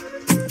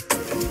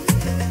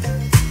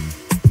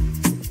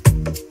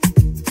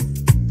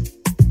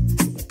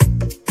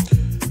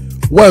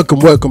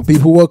Welcome,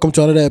 people. Welcome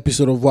to another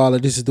episode of Wala.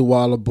 This is the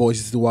Wala Boys.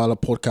 This is the Wala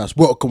Podcast.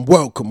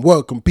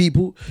 Welcome,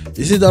 people.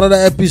 This is another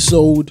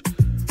episode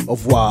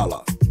of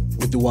Wala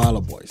with the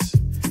Wala Boys.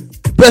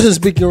 The person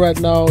speaking right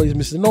now is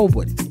Mr.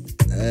 Nobody.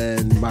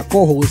 And my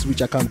co-host,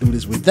 which I can't do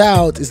this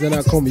without, is Nana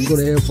Comey. You're going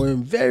to hear from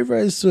him very,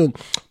 very soon.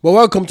 But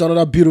welcome to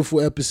another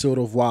beautiful episode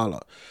of Wala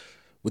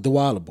with the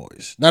Wala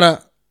Boys.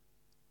 Nana,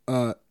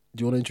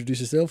 do you want to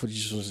introduce yourself, or do you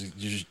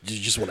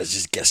just want to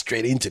just get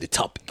straight into the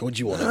topic? What do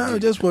you want to do? I'm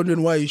just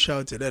wondering why you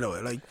shouted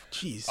anyway. Like,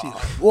 jeez.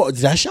 What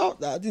did I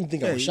shout? I didn't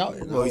think I was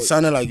shouting. Well, it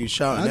sounded like you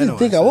shouting. I didn't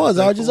think I was.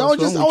 I was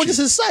just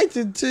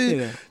excited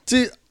to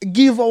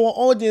give our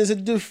audience a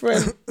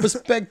different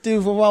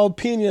perspective of our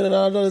opinion on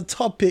another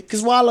topic.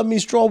 Because Wala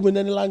means trouble in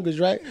any language,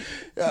 right?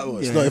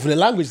 It's not even a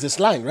language, it's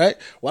slang, right?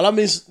 Wala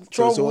means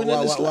trouble in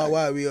any slang.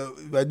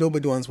 Why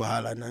nobody wants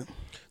Wahala now?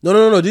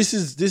 No. This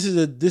is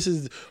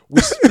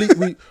we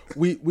split.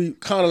 we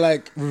kind of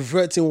like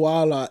reverting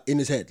Wala in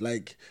his head.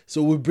 Like,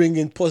 so we're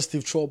bringing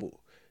positive trouble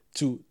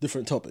to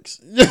different topics.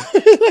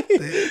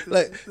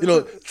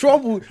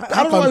 Trouble.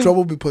 How can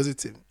trouble be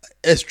positive?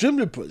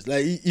 Extremely positive.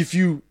 Like if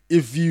you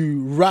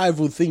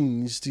rival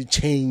things to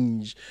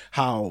change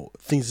how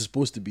things are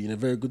supposed to be in a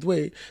very good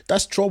way,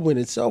 that's trouble in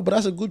itself. But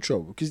that's a good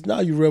trouble because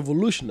now you're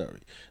revolutionary.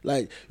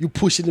 Like, you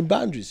pushing the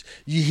boundaries,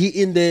 you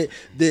hitting the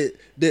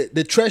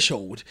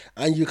threshold,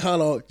 and you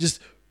kind of just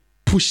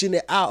pushing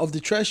it out of the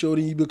threshold,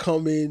 and you're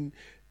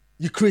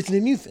creating a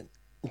new thing.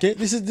 Okay,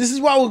 this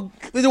is why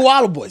we're the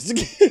Wild Boys.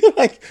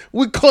 Like,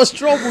 we cause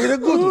trouble in a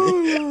good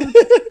way.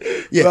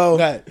 Yeah, well,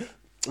 right.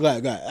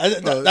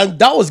 And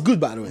that was good,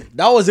 by the way.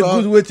 That was a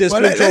good way to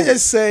explain. Let's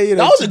just say,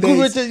 that was a good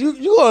way to.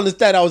 You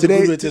understand? That was a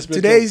good way to explain.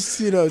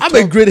 Today's, I'm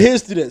a grade hair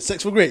student.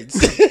 Sex for grades.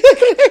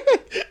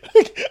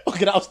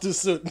 Okay, that was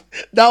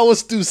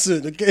too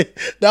soon. Okay,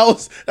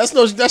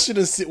 that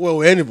shouldn't sit well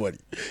with anybody,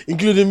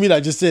 including me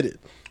that just said it.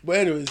 But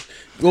anyways,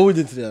 what we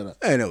did today?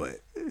 Anyway,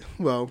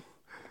 well,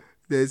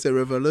 there's a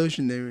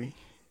revolution. There's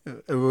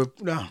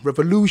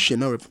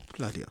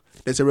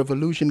a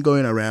revolution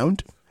going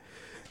around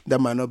that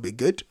might not be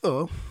good.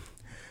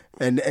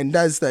 And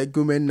that's like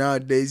women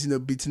nowadays,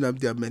 beating up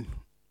their men.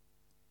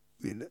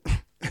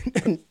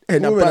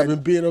 And women have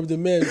been beating up the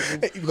men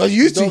because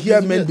you used to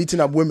hear men beating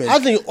up women. I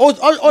think,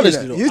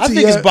 honestly,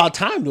 it's about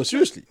time, though.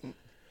 Seriously,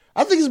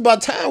 I think it's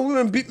about time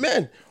women beat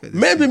men.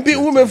 Men been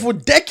beating women for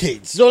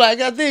decades. So, like,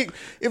 I think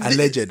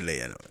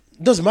allegedly,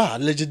 doesn't matter,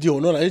 allegedly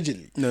or not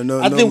allegedly.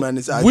 I think man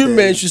is out women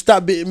there. should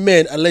start beating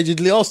men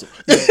allegedly also.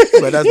 Yeah,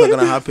 but that's not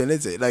gonna happen,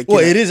 is it? Like,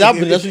 it is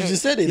happening. That's what you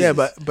just said.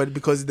 But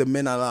because the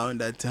men allowing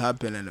that to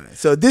happen anyway.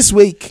 So this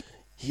week,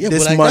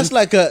 this month,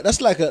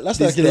 that's like a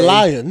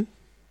lion,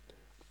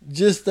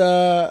 just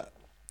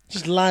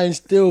lying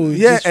still.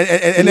 Yeah,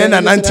 and then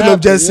an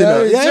antelope just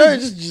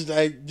just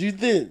like, do you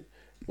think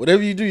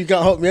whatever you do, you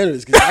can't help me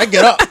anyways? Because I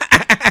get up.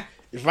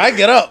 If I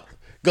get up,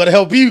 gotta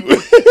help you.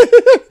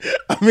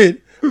 I mean,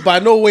 by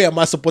no way am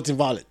I supporting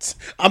violence.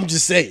 I'm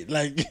just saying,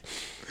 like,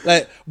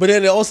 but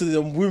then there are also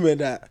some women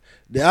that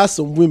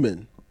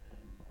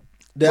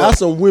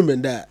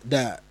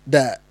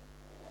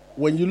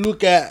when you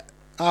look at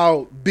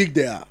how big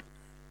they are,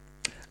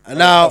 and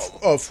now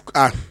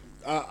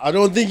I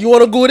don't think you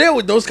want to go there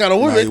with those kind of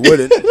women. No, you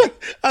wouldn't.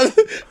 I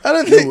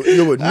don't think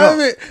you would not. I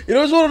mean,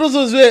 it's one of those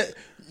ones where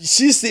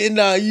she's sitting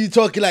there, you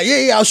talking like,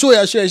 yeah, I'll show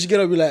you. She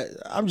get up and be like,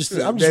 I'm just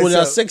wondering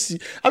how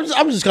sexy. I'm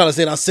just kind of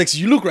saying how sexy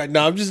you look right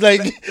now. I'm just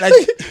like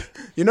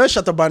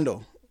Shatta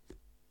Bundle.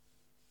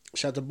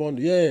 Shatta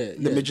Bundle, yeah.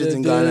 The midgets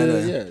in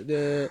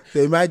Ghana.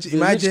 So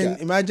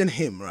imagine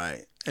him,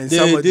 right? And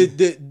they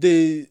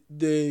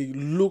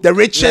look the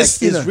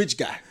richest, like rich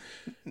guy.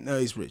 No,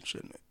 he's rich.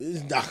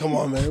 Come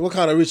on, man. What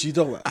kind of rich are you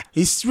talking about?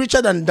 He's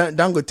richer than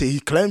Dangote. He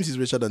claims he's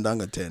richer than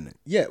Dangote.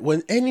 Yeah,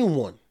 when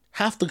anyone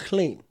have to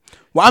claim.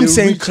 Well, I'm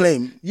saying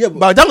claim. Yeah,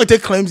 but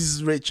Dangote claims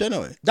he's rich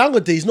anyway.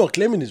 Dangote is not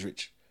claiming he's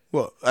rich.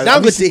 Well,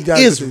 Dangote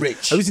is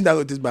rich. Have you seen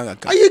Dangote's bank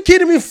account? Are you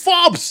kidding me?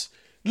 Forbes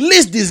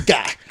list this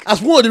guy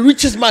as one of the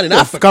richest men in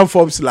Africa. Can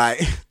Forbes lie?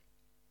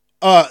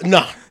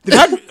 No.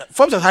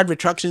 Forbes has had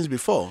retractions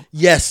before.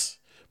 Yes.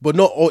 But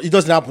it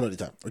doesn't happen all the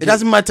time. Okay? It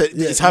doesn't matter.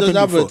 It's happened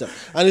before.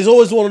 And it's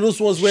always one of those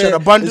ones where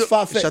it's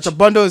far-fetched. Shatta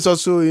Bundle is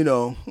also, in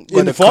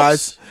the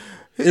Forbes?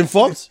 In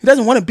Forbes? He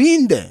doesn't want to be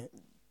in there.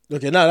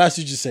 Okay, now that's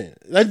what you're saying.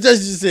 That's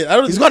just you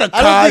saying. He's got a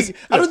car.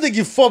 I don't think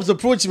if Forbes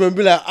approach him and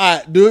be like, all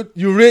right, dude,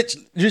 you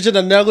richer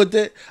than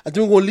Dangote. I think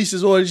we're going to lease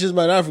this all richest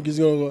man in Africa. He's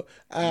going to go,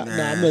 nah,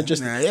 I'm not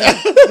interested.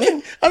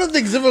 I don't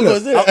think he's ever going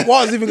to say that.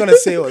 What I was even going to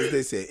say was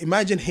they say,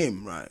 imagine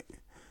him, right?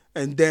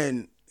 And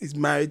then he's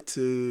married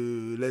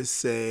to, let's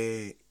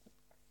say,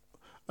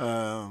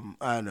 I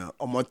don't know,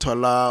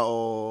 Omotola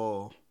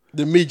or...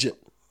 The midget.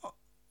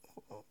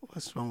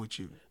 What's wrong with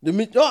you? No,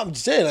 I'm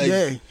just saying, like...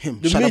 Him.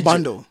 Shatta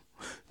Bundle.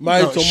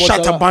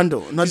 Shatta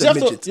Bundle, not the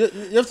midget. You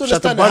have to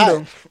understand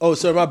the oh,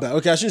 sorry, my bad.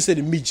 Okay, I shouldn't say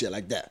the midget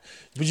like that.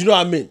 But you know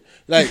what I mean?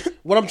 Like,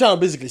 what I'm trying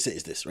to basically say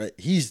is this, right?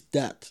 He's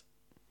that.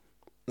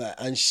 Like,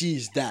 and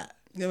she's that.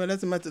 Yeah, but it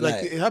doesn't matter. Like,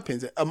 Like- it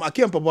happens.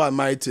 Aki and Papa are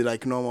married to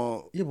like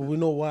normal. Yeah, but we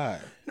know why.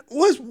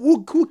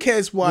 Who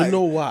cares why? We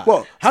know why.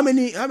 Well, how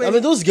many? I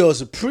mean, those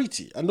girls are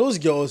pretty, and those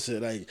girls are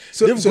like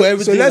So, they've so, got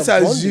everything. so let's in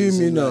abundance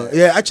assume, and, like-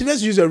 yeah. Actually,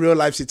 let's use a real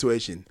life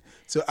situation.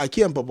 So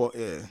Aki and Papa,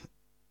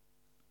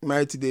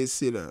 married to this,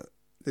 this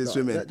No,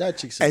 women, that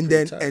chick's a and pretty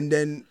then type. and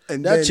then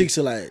and that then chicks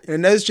are like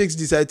and those chicks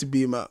decide to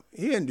beat him up.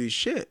 He ain't do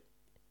shit.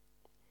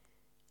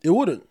 they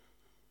wouldn't.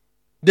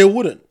 They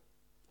wouldn't.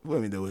 What do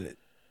you mean they wouldn't?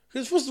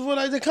 Because first of all,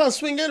 like, they can't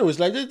swing anyways.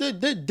 Like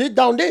they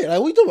down there. Like,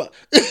 what you talking about?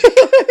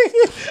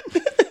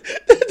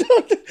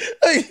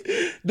 Like,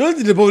 the only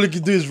thing the public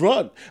can do is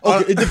run.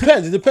 Okay, it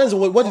depends. It depends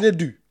on what did they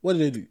do. What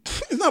did they do?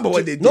 It's not about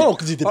what they did. No,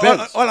 'cause it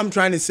depends. All I'm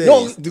trying to say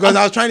is, because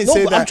I was trying to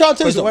say that. I'm trying to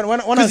tell you because something.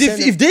 when I was Because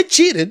saying if they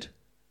cheated,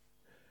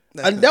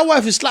 and not- that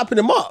wife is slapping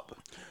him up,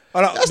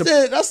 that-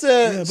 that's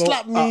the but,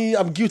 slap me.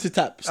 I'm guilty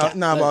type. Slap.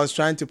 no, Like, but I was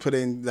trying to put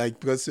in, like,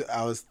 because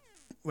I was,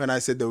 when I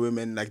said the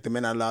women, like the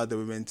men allowed the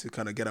women to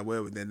kind of get away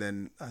with it,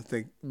 then I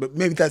think, but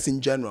maybe that's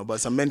in general, but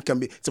some men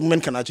can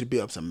actually beat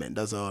up some men.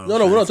 That's all.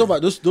 no, we're not talking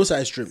about those are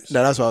extremes.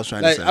 No, that's what I was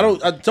trying Like, to say.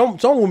 I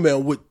don't. Some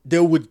women would.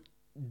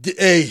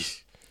 Hey,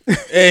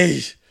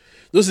 hey.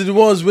 Those are the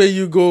ones where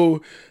you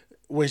go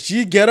when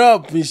she get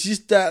up and she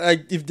start,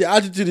 like, if the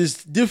attitude is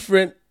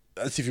different.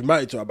 That's if you're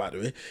married to her, by the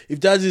way.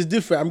 If that is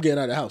different, I'm getting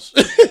out of the house.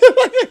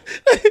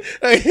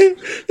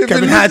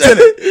 Kevin Hart,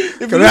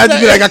 Kevin Hart to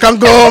be like, I can't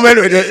go home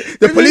anyway.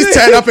 The police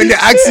turn up and they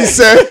ask you,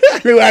 sir,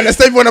 we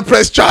understand if you want to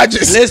press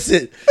charges.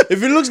 Listen,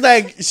 if it looks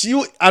like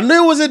I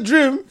know it was a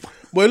dream,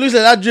 but it looks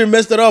like that dream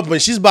messed her up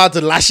and she's about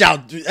to lash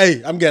out.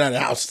 Hey, I'm getting out of the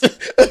house.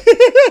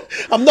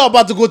 I'm not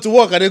about to go to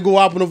work and then go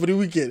happen over the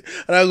weekend.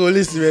 And I go,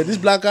 listen, man, this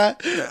black guy,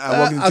 I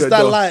walk into I your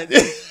start door. lying.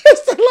 I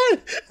start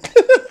lying.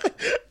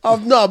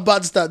 I'm not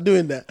about to start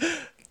doing that.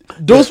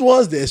 Those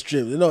ones, they're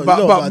extreme. You're not about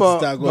to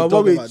start going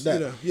talking about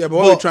that. But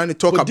what we're trying to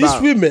talk but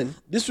about. these women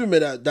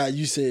that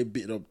you say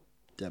beat up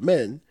their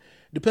men,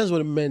 depends what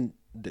the men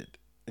did.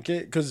 Okay?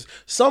 Because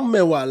some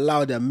men will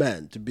allow their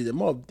man to beat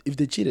them up if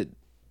they cheated.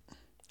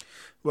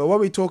 But what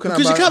we're talking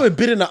Because about. you can't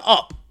be beating her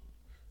up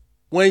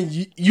when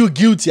you're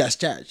guilty as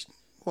charged.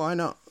 Why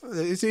not?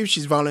 If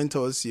she's violent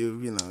towards you,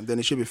 then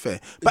it should be fair.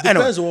 It But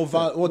depends anyway,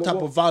 on what type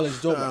of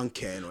violence you're I talking don't about.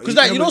 care. No. Because,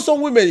 like,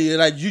 some women,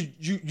 like,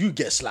 you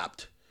get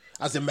slapped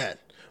as a man.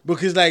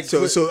 Because, like,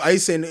 So are you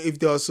saying if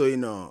they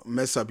also,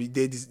 mess up,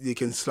 they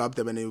can slap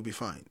them and it will be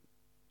fine?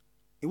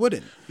 It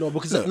wouldn't. no,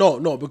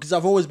 because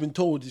I've always been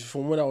told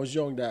from when I was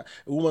young that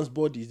a woman's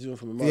body is different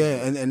from a man's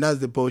Yeah, body. and that's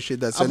the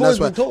bullshit. I've always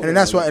been told and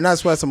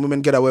that's why some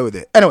women get away with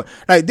it. Anyway,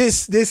 like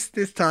this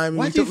time,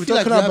 Why do you we're feel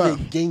like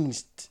talking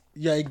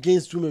you're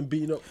against women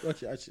beating up?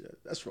 Okay, actually,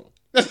 that's wrong.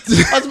 I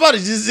was about to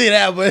just say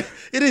that, but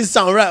it didn't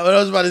sound right what I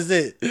was about to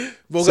say.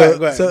 But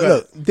go ahead.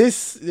 Look,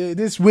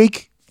 this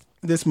week,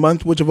 this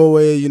month, whichever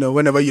way,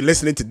 whenever you're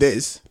listening to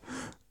this,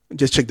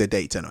 just check the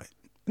date anyway.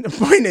 The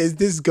point is,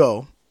 this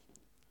girl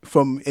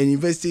from a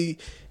university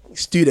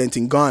student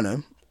in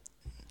Ghana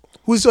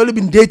who's only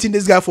been dating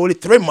this guy for only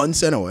 3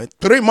 months anyway.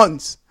 3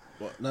 months.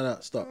 What? No,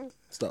 stop.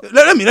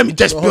 Let me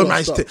just No, build hold my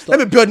on, stop. Let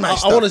me build my I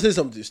stuff. want to say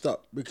something.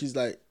 Stop. Because,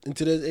 like, in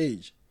today's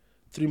age,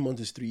 3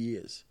 months is 3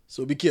 years.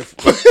 So be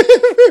careful.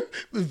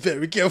 Be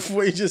very careful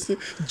when you just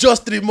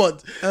 3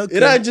 months. Okay.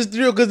 It ain't just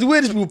 3, because the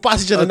way these people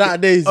pass each other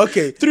nowadays.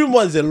 Okay. 3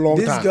 months is a long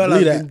This time. girl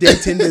Look has at been that.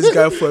 dating this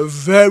guy for a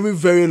very,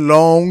 very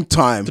long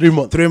time. 3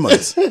 months. 3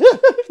 months.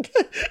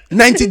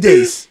 90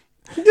 days.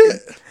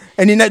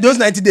 And in those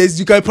 90 days,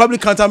 you can probably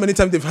count how many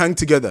times they've hung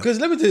together. Because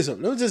let me tell you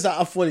something. Let me just say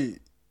how funny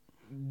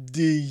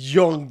the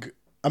young.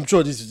 I'm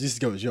sure this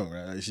girl is young,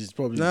 right? Like, she's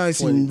probably. No, it's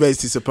 20. in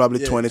university, so probably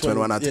Yeah, 20,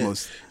 21 at yeah.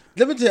 most.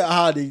 Let me tell you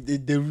how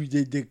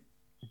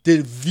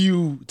they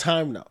view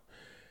time now.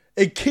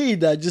 A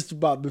kid that just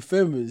about be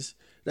famous,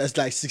 that's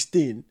like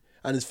 16,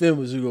 and is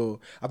famous, you go,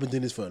 I've been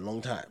doing this for a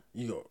long time.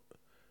 You go,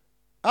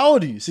 how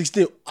old are you?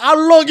 16. How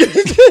long you been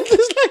doing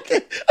this? Like,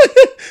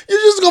 you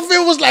just got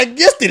famous like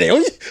yesterday.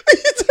 What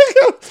you talking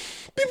about?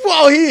 People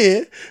out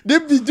here,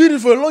 they've been doing it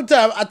for a long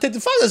time. At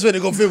 35, that's when they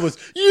got famous.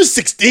 You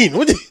 16.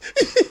 What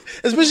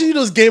especially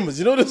those gamers,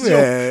 those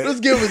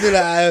gamers, they're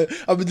like,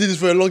 I've been doing this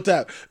for a long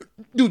time.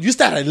 Dude, you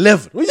started at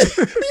 11. What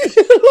you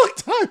a long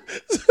time.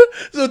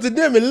 So to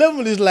them,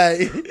 11 is like,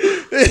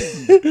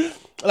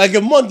 like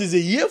a month is a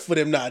year for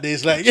them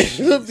nowadays. Like,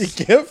 be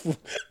careful.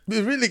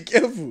 Be really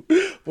careful.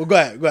 Well, go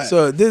ahead.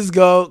 So this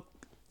girl,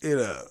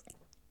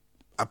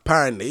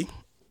 apparently,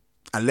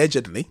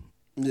 allegedly,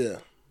 Yeah.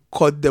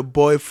 caught the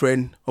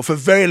boyfriend of a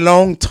very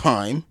long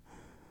time,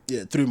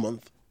 Yeah, 3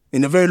 months.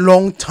 in a very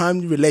long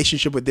time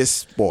relationship with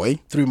this boy,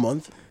 3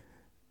 months.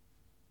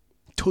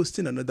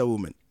 toasting another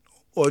woman.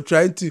 Or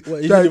trying to... Well,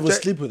 he didn't even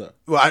sleep with her.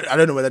 Well, I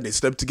don't know whether they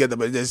slept together,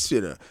 but just,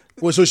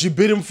 Well, so she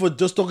beat him for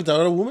just talking to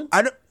another woman?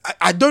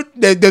 I don't...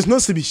 There's no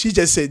sleeping. She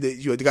just said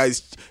that the guy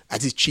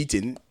is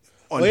cheating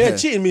on Oh, yeah, her.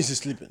 cheating means he's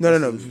sleeping.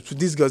 No. For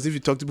these girls, if you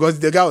talk to... Because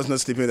the guy was not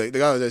sleeping. The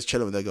guy was just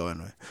chilling with that girl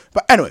anyway.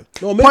 But anyway,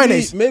 No, point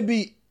is...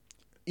 maybe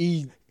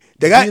he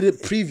The guy did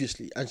it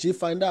previously, and she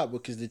find out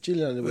because they're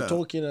chilling and they were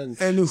talking, and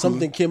Anywho.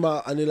 something came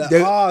out, and they're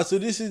like, so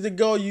this is the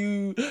girl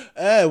you,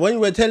 when you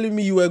were telling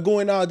me you were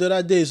going out the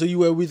other day, so you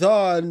were with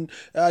her, and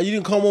you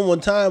didn't come home on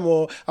time,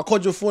 or I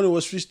called your phone, it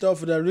was switched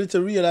off, and I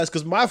later realized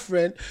because my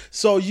friend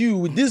saw you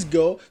with this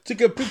girl, took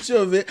a picture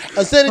of it,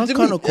 and sent it what to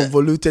kind me. of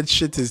convoluted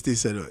shit is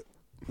this anyway?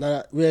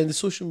 Nah, we're in the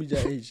social media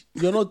age.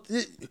 You're not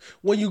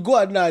when you go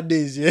out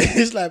nowadays. Yeah,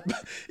 it's like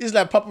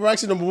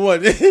paparazzi number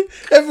one.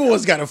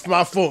 Everyone's got a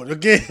smartphone.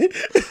 Okay,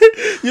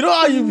 you know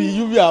how you be.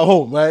 You be at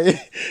home, right?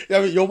 I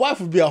mean, your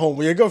wife will be at home,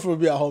 or your girlfriend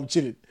will be at home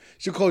chilling.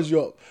 She calls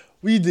you up.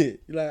 What you did?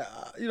 You're like,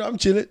 I'm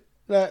chilling.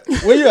 Like,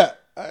 where you at?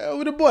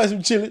 With the boys,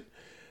 I'm chilling.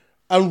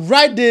 And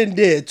right there and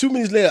there, 2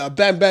 minutes later,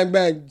 bang, bang,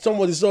 bang.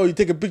 Somebody saw you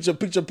take a picture.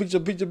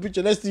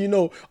 Next thing you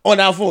know, on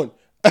our phone.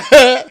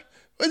 What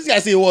this guy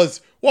say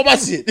was? What about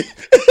it?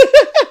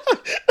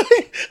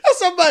 That's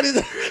somebody.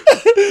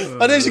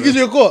 And then she gives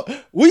you a call.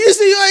 Will you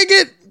see you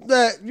again?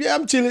 Like, yeah,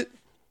 I'm chilling.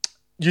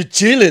 You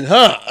chilling,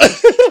 huh?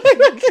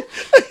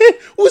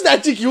 Who's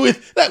that chick you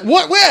with? Like,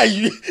 what? Where are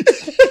you?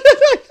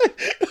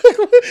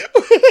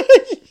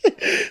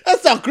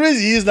 That's how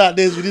crazy he is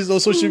nowadays with this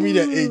social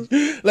media age.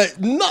 Like,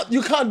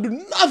 you can't do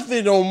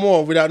nothing no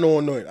more without no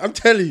one knowing. I'm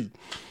telling you.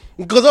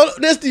 Because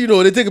next thing you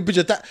know, they take a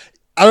picture.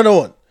 Another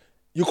one.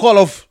 You call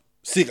off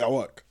sick at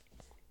work.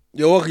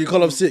 You're working, you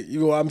call up sick.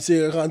 You go, I'm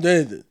sick, I can't do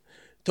anything.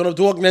 Turn up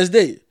to work next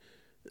day.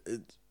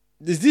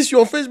 Is this you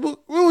on Facebook?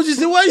 What would you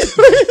say? Why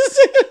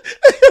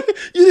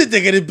you didn't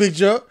take any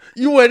picture.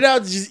 You went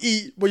out to just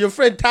eat, but your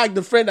friend tagged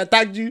the friend that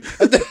tagged you.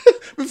 And then,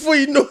 before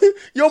you know it,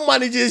 your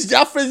manager is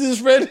your friend's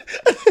friend.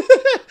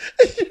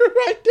 You're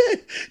right there.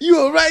 You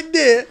were right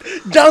there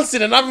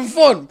dancing and having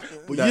fun.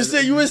 But you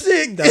said you were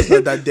sick. That's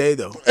not that day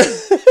though.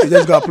 You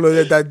just got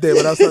uploaded that day,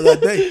 but that's not that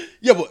day.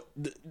 Yeah, but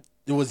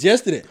it was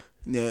yesterday.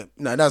 Yeah,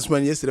 that's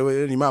when yesterday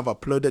when you might have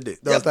uploaded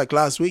it. That was like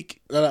last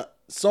week.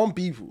 Some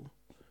people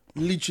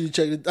literally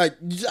check it. Like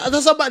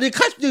that's somebody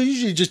they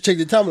usually just check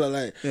the timeline.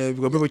 Like yeah,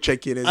 because people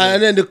check it.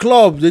 And then the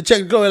club, they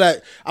check the club.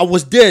 Like I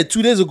was there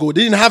 2 days ago.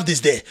 They didn't have this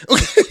there.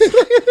 Okay.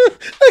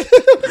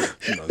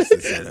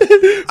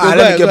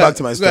 Let me get back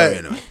to my story.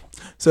 You know.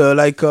 So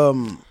like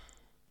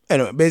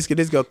anyway, basically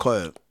this girl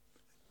called,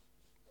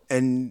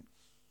 and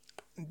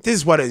this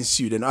is what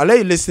ensued. And I'll let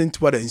you listen to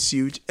what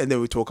ensued, and then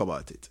we'll talk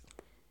about it.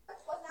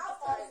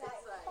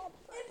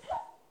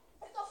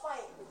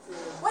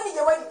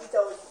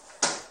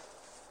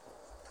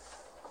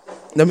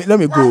 Let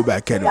me go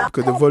back anyway,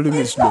 because the volume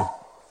is low.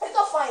 It's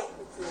not fine.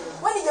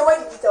 When did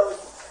you tell you?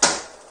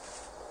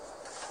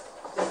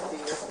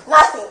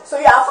 Nothing.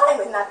 So you are fine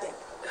with nothing.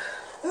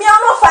 Me,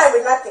 I'm not fine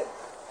with nothing.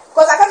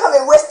 Because I can't come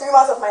and waste 3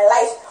 months of my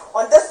life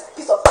on this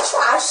piece of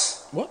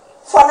trash. What?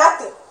 For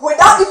nothing.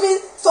 Without even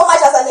so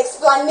much as an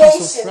explanation.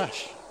 Piece of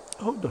trash.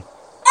 Hold on.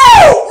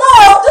 Hey!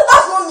 No!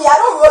 That's not me.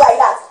 I don't roll like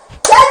that.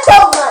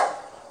 Gentle man.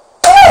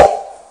 Hey!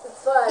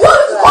 You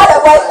want me to call the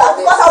boys back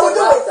because I will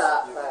do it.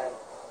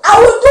 I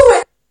will do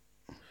it.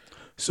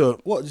 So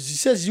what she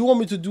says? You want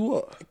me to do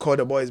what? Call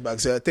the boys back.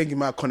 So I think you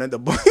might connect the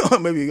boy, or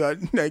maybe you got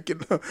like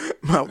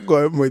might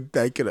go with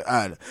like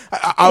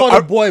call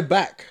the boy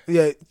back.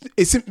 Yeah,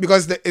 it's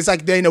because it's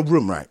like they're in a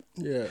room, right?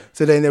 Yeah.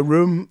 So they're in a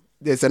room.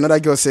 There's another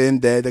girl sitting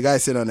there. The guy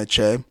sitting on a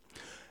chair,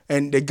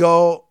 and the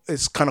girl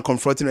is kind of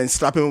confronting him and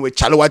slapping him with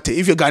chalawate.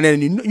 If you're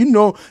Ghanaian, you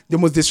know the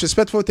most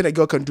disrespectful thing a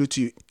girl can do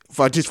to you,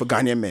 for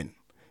Ghanaian men,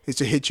 is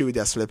to hit you with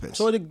their slippers.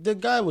 So the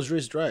guy was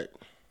raised right.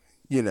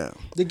 You know,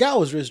 the guy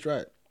was raised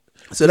right.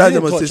 So that's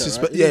the most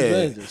disrespectful.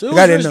 Right? Yeah. So it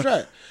was raised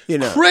right. You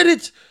know,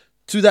 credit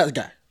to that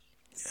guy.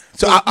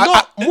 So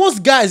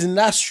most guys in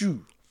that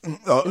shoe,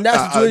 in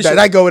that situation,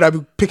 that girl would have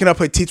been picking up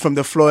her teeth from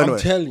the floor. Anyway.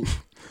 I'm telling you.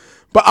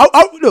 But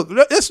look,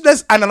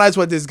 let's analyze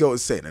what this girl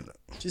was saying.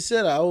 She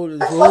said, "I would."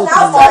 It's not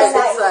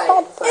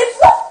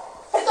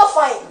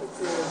fine.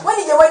 When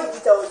did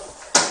you tell you?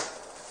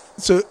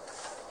 So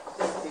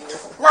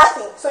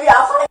nothing. So you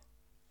are fine.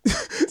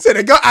 So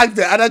the girl asked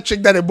the other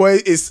chick that the boy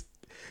is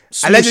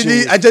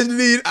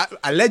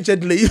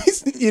allegedly,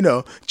 you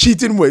know,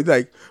 cheating with.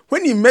 Like,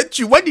 when he met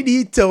you, what did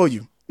he tell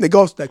you? The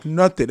girl's like,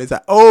 nothing. It's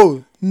like,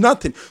 oh,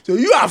 nothing. So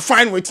you are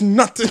fine with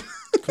nothing.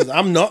 Because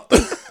I'm not.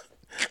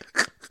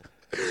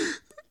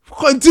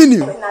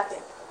 Continue. With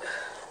nothing.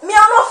 Me,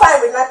 I'm not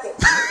fine with nothing.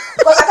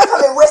 Because I can't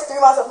come and waste 3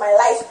 months of my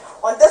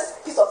life on this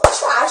piece of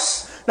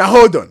trash. Now,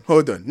 hold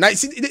on. Now,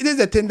 see, this is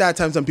the thing that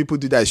times some people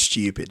do that is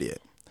stupid here.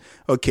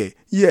 Okay,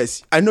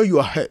 yes, I know you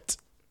are hurt.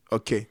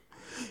 Okay,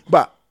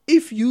 but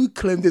if you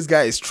claim this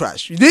guy is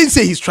trash, you didn't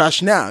say he's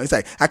trash now. It's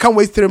like, I can't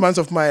waste 3 months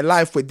of my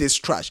life with this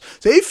trash.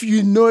 So if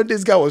you know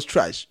this guy was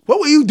trash, what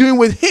were you doing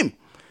with him?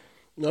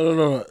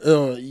 No.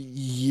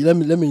 Let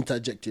me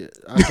interject here.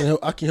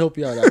 I can help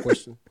you out with that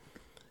question.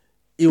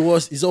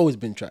 It's always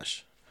been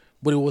trash,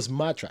 but it was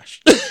my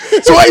trash.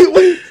 So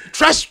why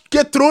trash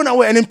get thrown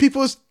away and then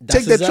people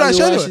take the trash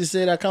anyway? She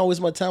said, I can't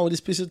waste my time with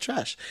this piece of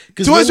trash.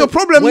 So what's your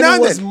problem now when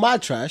it was then? my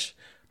trash,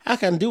 I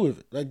can deal with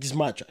it. Like, it's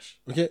my trash.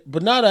 Okay?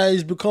 But now that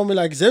it's becoming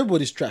like it's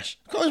everybody's trash,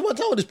 I can't waste my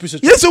time with this piece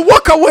of trash. Yeah, so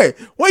walk away.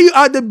 Why you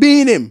out there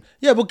being him?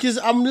 Yeah, because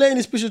I'm laying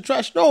this piece of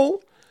trash. No.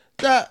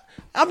 that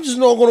I'm just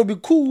not gonna be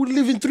cool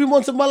living 3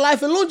 months of my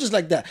life alone just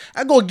like that.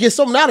 I gotta get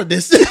something out of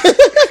this. You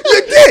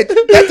did.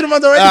 That 3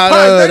 months already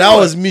passed. No, that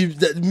was me.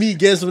 Me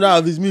getting something out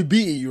of it is me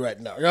beating you right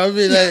now. You know what I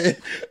mean?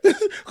 Like,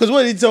 because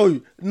what did he tell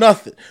you?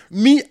 Nothing.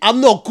 Me,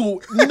 I'm not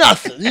cool.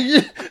 Nothing.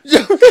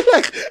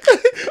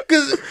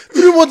 Because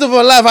 3 months of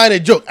my life, I ain't a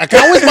joke. I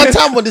can't waste my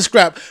time on this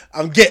crap.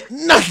 I'm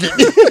getting nothing.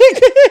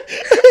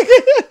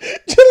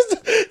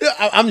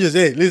 I'm just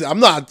saying. Listen, I'm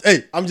not.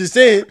 Hey, I'm just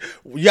saying.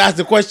 You asked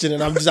the question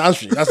and I'm just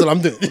answering. That's what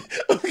I'm doing.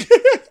 Okay?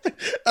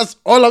 That's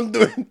all I'm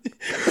doing.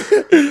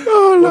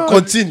 Oh, Lord.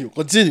 Continue.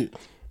 Continue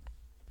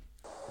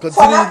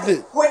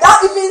nothing,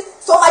 without even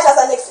so much as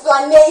an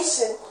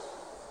explanation.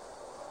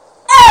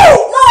 Hey,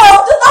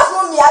 no, that's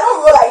not me. I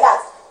don't roll like that.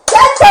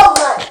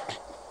 Gentleman.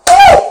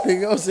 Hey. The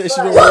girl said she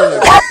don't roll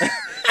like that.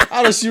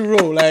 How does she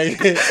roll? Like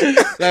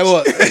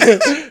what?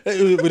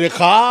 With a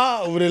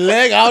car? With a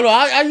leg? I don't know.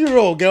 How you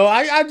roll, girl?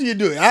 How do you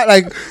do it?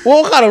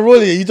 What kind of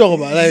rolling are you talking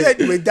about? Like,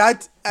 with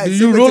that, do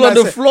you roll on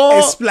the floor?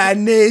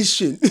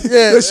 Explanation.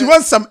 Yeah. She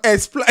wants some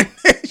explanation.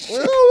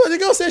 Well, the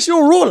girl said she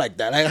don't roll like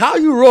that. Like, how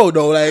you roll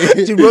though? Like,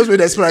 she rolls with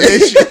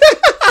explanation.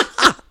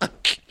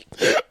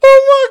 Oh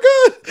my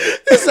God,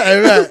 it's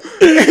like right.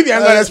 If you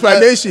have an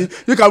explanation,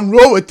 you can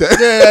roll with it.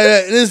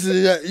 Yeah.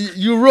 Listen,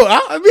 you roll.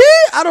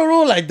 I don't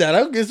roll like that.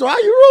 Okay, so how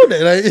you roll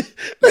that? Like,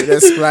 with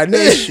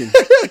explanation.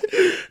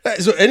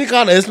 So any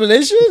kind of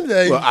explanation?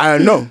 Like, well, I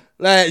don't know.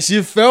 Like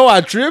she fell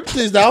or tripped.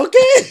 Is that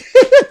okay?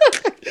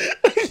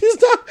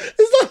 It's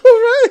not all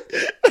right.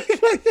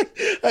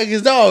 Like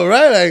it's not all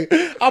right.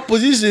 Like our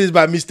position is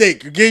by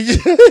mistake. Okay, like,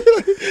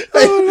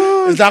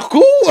 is that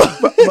cool?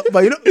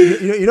 But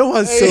you know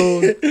what's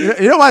so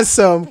you know what's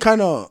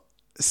kind of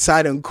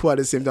sad and cool at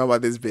the same time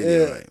about this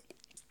video, right?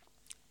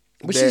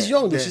 But she's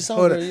young, though. She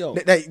sounds very young.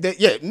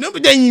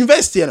 But then you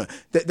invest, you know.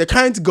 The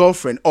current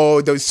girlfriend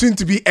or the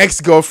soon-to-be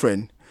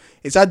ex-girlfriend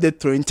is out there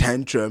throwing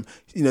tantrum,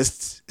 you know,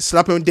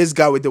 slapping this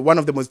guy with one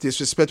of the most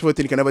disrespectful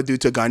things you can ever do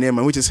to a Ghanaian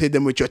man, which is hit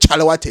them with your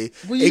chalawate,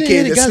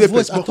 aka the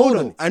slippers. But hold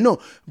on, I know,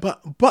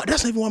 but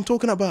that's not even what I'm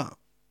talking about.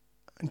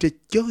 The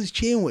girl is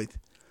cheating with,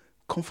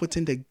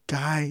 comforting the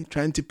guy,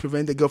 trying to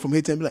prevent the girl from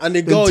hitting him. Like, and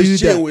the girl is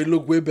cheating with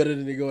look way better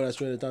than the girl that's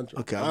throwing the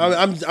tantrum. Okay,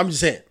 I'm just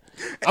saying.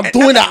 I'm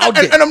throwing that out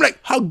there. And I'm like,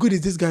 how good is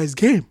this guy's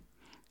game?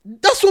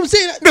 That's what I'm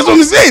saying. That's what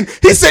I'm saying.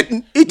 He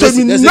said, he told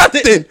me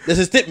nothing. There's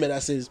a statement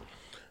that says,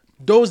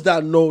 those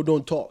that know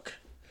don't talk.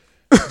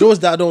 Those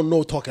that don't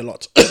know talk a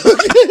lot.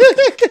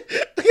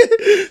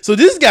 So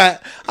this guy,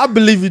 I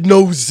believe he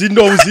knows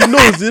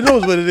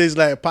what it is.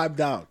 Like, pipe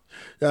down.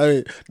 I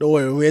mean, don't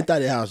worry, we enter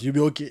the house, you'll be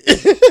okay.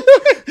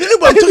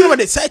 But I'm talking about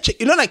the side chick.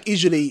 You know, like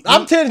usually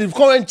I'm telling you, the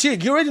current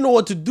chick, you already know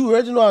what to do. You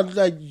already know how,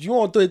 like, you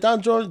want to throw a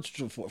tantrum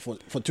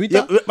for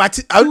Twitter. Yeah, but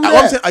I would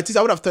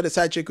have thought the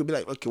side chick would be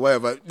like, okay,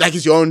 whatever. Like,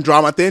 it's your own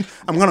drama thing.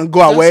 I'm gonna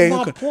go away.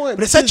 That's my point.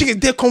 But the side chick is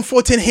there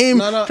comforting him,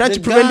 trying to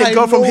prevent the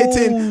girl from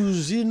hitting.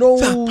 He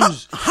knows.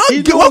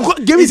 So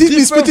what game is he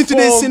been spitting to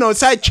this, you know,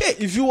 side chick?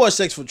 If you watch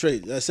Sex for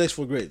Trade, Sex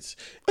for Grades,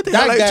 that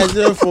guy is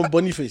there from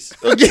Boniface.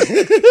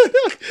 Okay.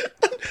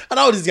 And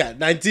how old is this guy?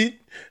 19?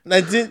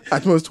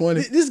 At most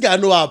 20. This guy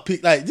know how to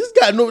pick. Like, this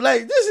guy know,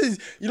 like, this is,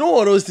 you know,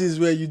 one of those things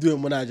where you do a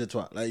menage a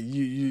trois. Like,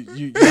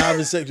 you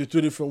having sex with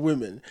 2 different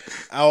women.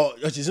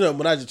 It's not a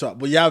menage a trois,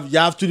 but you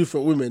have 2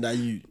 different women that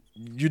you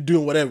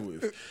doing whatever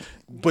with,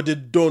 but they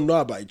don't know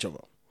about each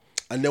other.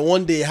 And then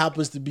one day it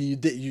happens to be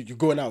you're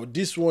going out with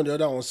this one, the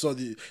other one saw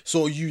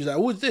you, like,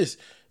 who's this?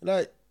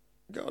 Like,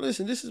 girl,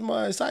 listen, this is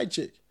my side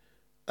chick.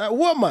 Like,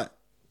 what, man?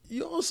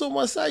 You're also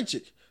my side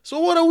chick. So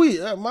what are we?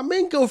 My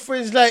main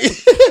girlfriend's like, and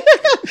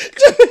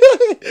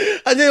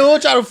then they all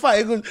try to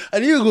fight.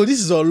 And you go, this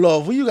is all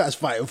love. What you guys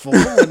fighting for?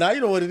 Come on now, you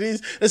know what it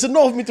is. There's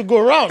enough of me to go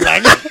around.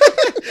 Like,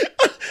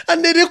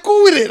 and then they're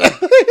cool with it.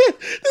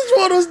 This is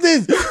one of those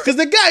things. Because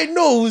the guy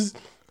knows,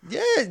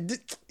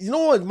 you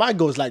know what? My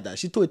girl's like that.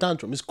 She threw a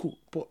tantrum. It's cool.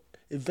 But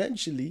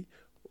eventually,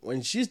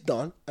 when she's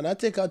done and I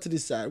take her to the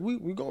side, we're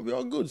going to be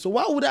all good. So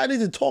why would I need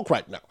to talk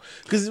right now?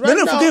 Because now,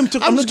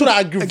 I'm just going to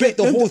aggravate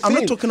the whole thing. I'm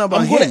not talking about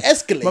I'm going to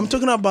escalate. I'm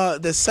talking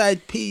about the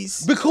side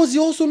piece. Because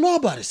you also know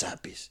about the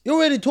side piece. You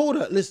already told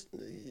her, listen,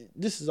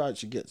 this is how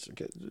she gets.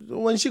 Okay,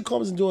 when she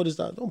comes and do all this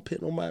stuff, don't pay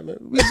no mind, man.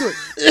 We good.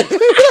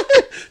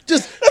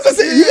 Just, that's what I'm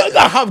saying. You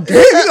gotta have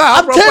game.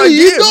 I'm telling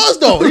you, he does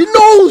though. He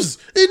knows.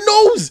 He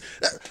knows.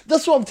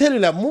 That's what I'm telling you.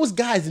 Like, most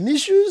guys in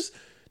issues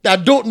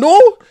that don't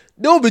know,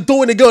 they'll be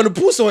throwing the girl in the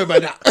pool somewhere by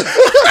now.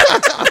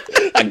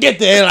 I get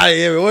the hell out of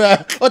here.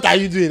 What are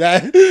you doing?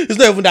 It's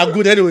not even that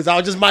good anyways. I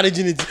was just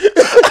managing it.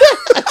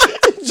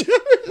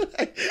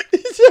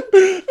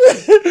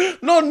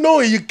 Not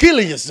knowing you're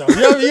killing yourself. You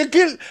know what I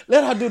mean?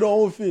 Let her do the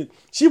whole thing.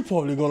 She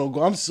probably gonna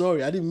go, I'm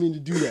sorry, I didn't mean to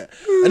do that.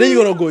 And then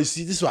you're gonna go, you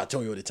see, this is what I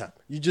tell you all the time.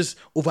 You just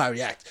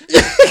overreact.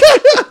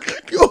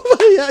 You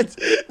overreact.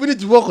 We need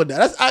to work on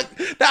that.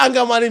 That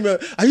anger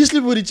management. Are you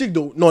sleeping with the chick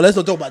though? No, let's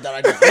not talk about that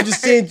right now. I'm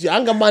just saying to you,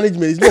 anger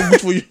management is not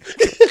good for you.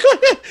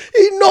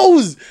 He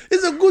knows.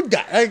 He's a good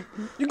guy. Like,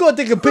 you gotta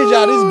take a picture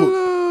out of this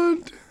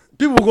book.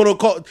 People are gonna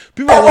call that.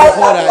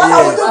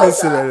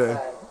 Yeah.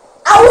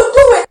 I will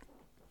do it.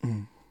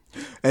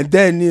 And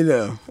then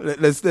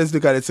let's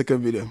look at the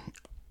second video.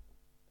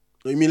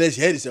 You mean let's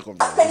hear the second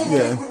video? Spending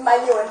really good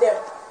money on them.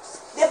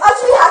 They've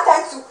actually had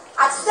time to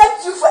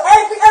accept you for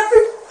every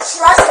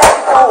trash that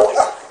you can win.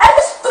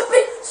 Every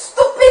stupid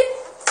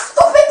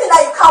thing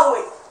that you can't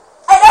win.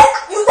 And then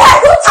you say,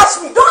 don't touch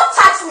me.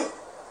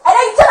 And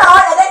then you turn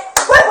around and then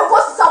go and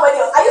propose to somebody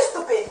else. Are you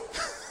stupid?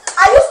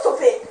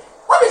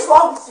 What is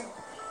wrong with you?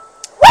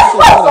 What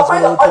was the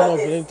point of all of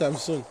this? Anytime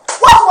soon.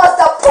 What was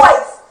the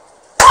point?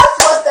 What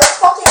was the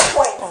fucking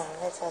point of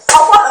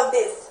all of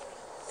this?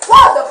 What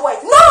was the point?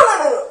 No.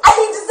 I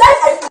didn't deserve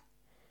everything.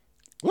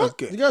 What?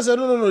 Okay. The guy said,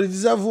 no, they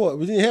deserve what?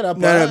 We didn't hear that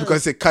part. No,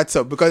 because it cuts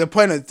up. Because the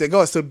point is, the girl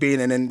was still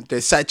being, and then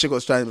the side chick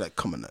was trying to like,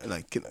 come on,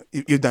 like,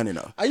 you've done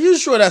enough. Are you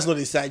sure that's not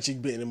the side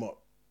chick beating him up?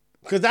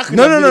 Because that could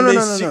No.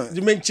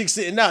 The main chick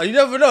sitting down. You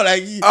never know.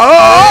 Like,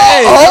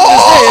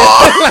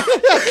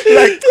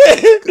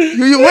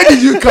 When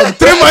did you come?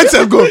 3 months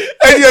ago.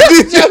 And you're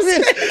doing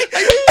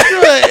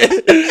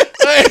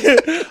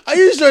Are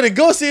you sure the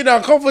girl sitting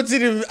down comforting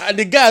him and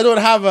the guy don't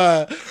have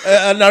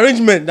an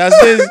arrangement that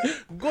says,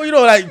 go,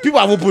 like people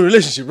have open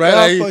relationship,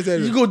 right? Like,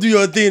 you go do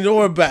your thing, don't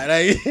worry about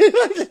it.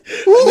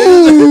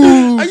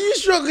 Are you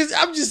sure? Because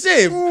I'm just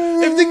saying,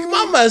 if the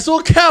mama is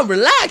so calm,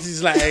 relaxed,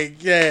 it's like,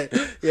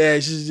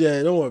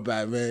 don't worry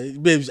about it,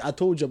 man. Babes, I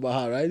told you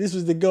about her, right? This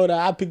was the girl that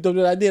I picked up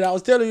that I did. I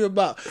was telling you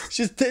about.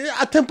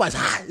 Her temper's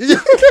high.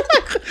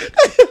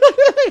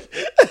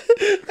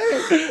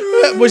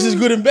 But she's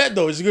good in bed,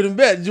 though. She's good in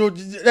bed.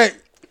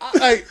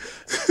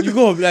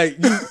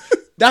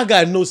 That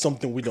guy knows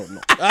something we don't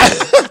know.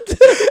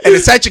 And the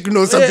side chick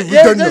knows something we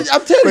don't know.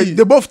 I'm telling you.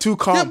 They're both too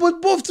calm. Yeah,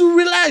 but both too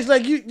relaxed.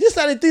 Like, these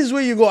are the things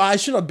where you go, I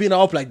shouldn't have been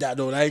up like that,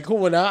 though. Like,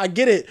 come on now, I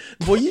get it.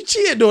 But you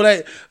cheated, though.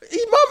 Like,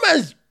 my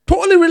man's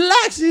totally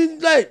relaxed.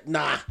 He's like,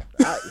 nah,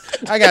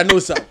 I got no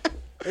something.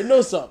 He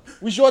knows something.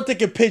 We should all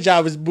take a page out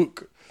of his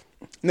book.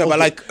 No, okay. but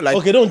like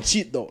okay, don't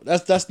cheat though.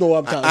 That's not what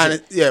I'm trying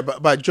to say. Yeah,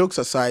 but jokes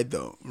aside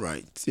though,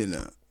 right?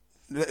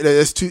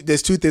 There's two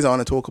things I want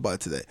to talk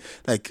about today.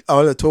 Like I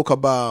want to talk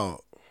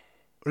about.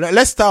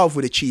 Let's start off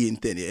with the cheating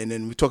thing, and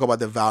then we talk about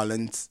the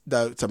violence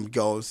that some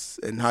girls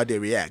and how they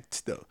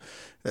react. Though,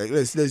 like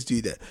let's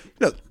do that.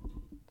 Look,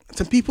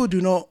 some people do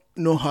not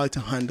know how to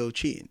handle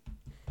cheating.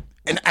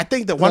 And I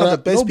think that one of the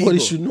best nobody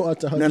people... should know how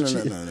to handle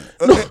cheating. No.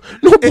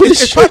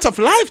 It's part of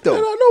life, though.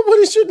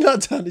 Nobody should know how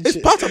to handle cheating.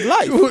 It's part of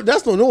life.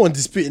 That's no one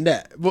disputing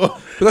that. But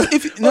because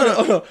if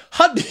no.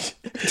 I'm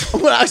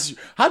gonna ask you,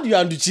 how do you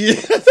handle cheating?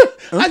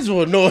 I just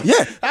want to know.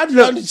 Yeah, how do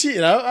you handle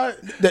cheating?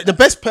 The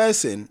best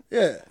person,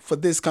 yeah, for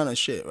this kind of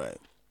shit, right,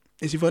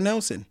 is Yvonne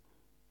Nelson.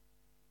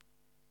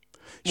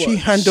 She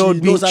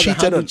handled being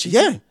cheated on.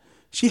 Yeah,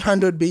 she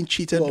handled being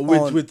cheated on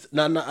with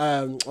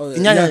Nana.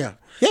 Yeah.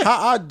 Yeah.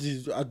 How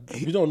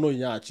we don't know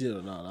Inyanya cheated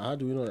or not. How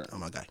do we know that? Oh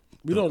my God.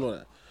 We don't know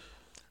that.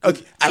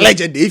 Okay,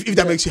 allegedly. If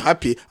that makes you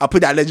happy, I'll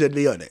put the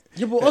allegedly on it.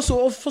 Yeah, but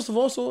also, first of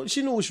all,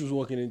 she knew what she was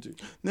walking into.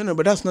 No,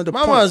 but that's not the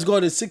point. Mama's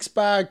got a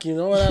 6-pack,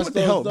 all that what stuff.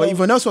 The hell? But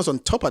Yvonne Nelson was on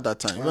top at that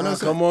time.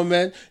 Come on,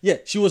 man. Yeah,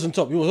 she was on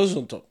top. He was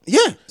also on top.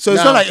 Yeah, so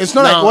it's not like it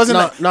wasn't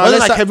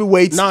like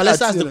heavyweights. Now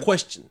let's ask the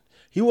question.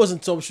 He was on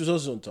top. She was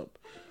also on top.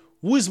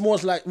 Who's more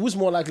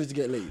likely to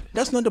get laid?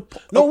 That's not the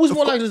point. No, who's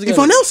more likely to get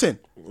laid? Yvonne Nelson.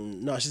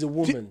 No, she's a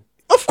woman.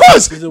 Of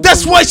course,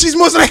 that's why she's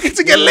most likely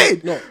to get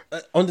laid. No,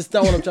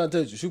 understand what I'm trying to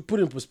tell you. She put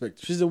it in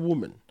perspective. She's a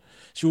woman.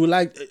 She would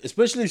like,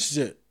 especially if she's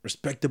a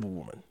respectable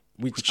woman,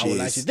 which I would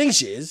like to think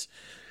she is.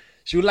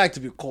 She would like to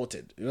be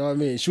courted. You know what I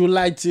mean? She would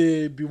like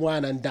to be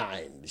wine and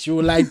dine. She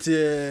would like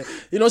to,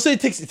 so it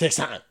takes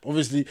time,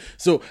 obviously.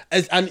 So,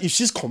 and if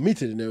she's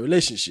committed in a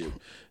relationship,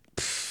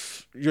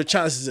 your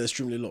chances are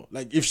extremely low.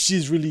 Like if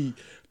she's really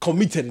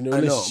committed in a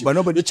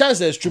relationship, but the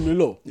chances are extremely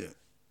low. Yeah.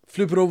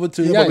 Flip it over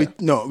to Inyanya.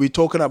 But we're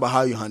talking about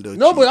how you handle it.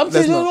 No, but I'm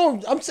saying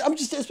I'm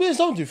just explaining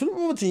something to you. Flip it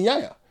over to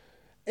Inyanya.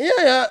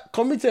 Inyanya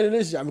committed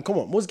relationship. I mean, come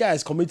on, most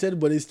guys committed,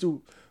 but they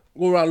still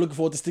go around looking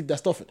forward to stick that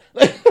stuff in.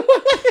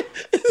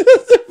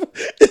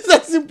 It's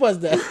as simple as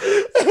that.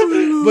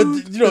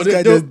 But this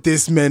guy just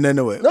diss men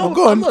anyway. No,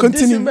 go on,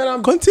 continue.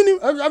 Continue.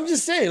 I'm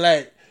just saying,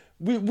 like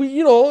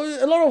we a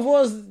lot of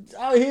us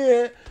out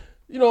here.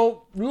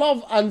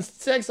 Love and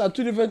sex are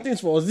two different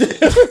things for us.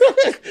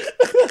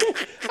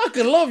 I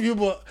can love you,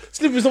 but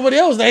sleep with somebody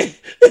else, like,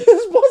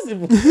 it's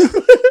possible.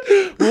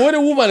 But when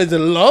a woman is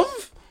in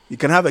love, you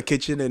can have a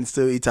kitchen and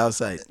still eat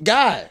outside.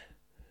 Guy,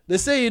 they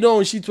say you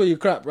don't shit where you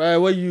crap, right?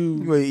 Where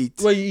you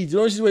eat. You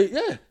don't shit where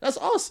yeah, that's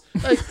us.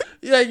 Like,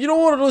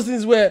 one of those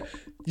things where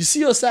you see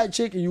your side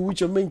chick and you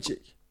with your main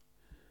chick.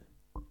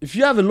 If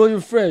you have a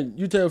loyal friend,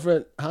 you tell your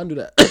friend, handle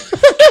that.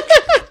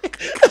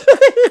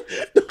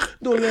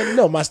 Don't let me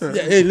know, master.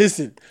 Yeah, hey,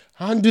 listen,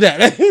 handle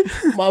that.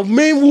 My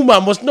main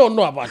woman must not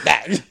know about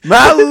that.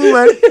 My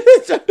woman.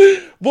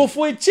 But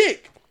for a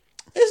chick,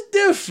 it's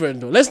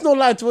different though. Let's not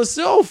lie to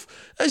ourselves.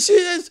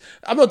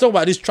 I'm not talking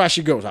about these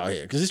trashy girls out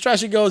here, because these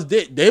trashy girls,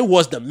 they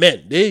was the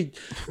men. They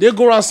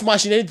go around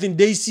smashing anything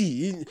they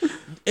see.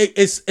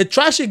 It's a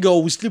trashy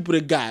girl. We sleep with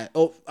a guy.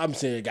 Oh, I'm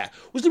saying a guy.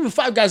 We sleep with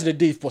 5 guys in a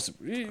day if possible.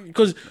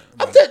 Because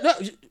I'm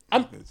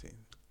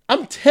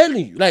I'm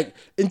telling you, like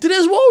in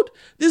today's world,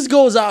 these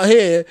girls out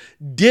here,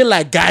 they're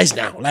like guys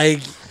now.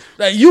 Like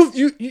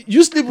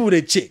you sleeping with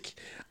a chick.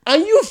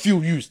 And you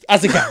feel used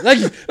as a guy, like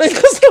yeah,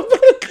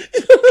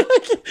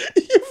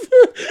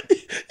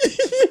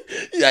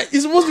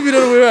 it's supposed to be the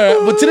other way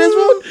around. But today's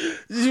world,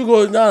 you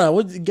go,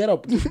 nah, get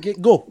up,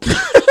 go.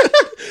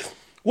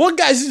 What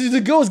guys?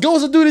 The girls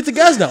are doing it to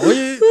guys now.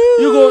 You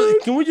go,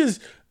 can we just,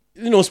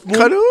 spoon?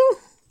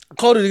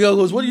 Call to the girl,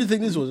 goes, what do you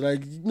think this was?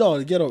 Like,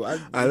 no, get up.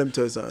 Let me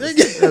tell you something.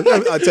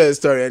 I'll tell you a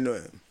story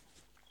anyway.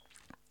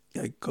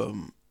 Like, all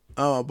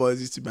my boys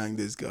used to bang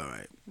this girl,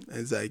 right?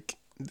 It's like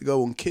the girl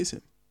won't kiss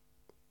him.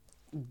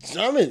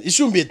 I mean, it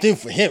shouldn't be a thing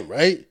for him,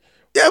 right?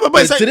 Yeah, but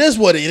it's like, today's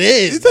what it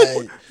is.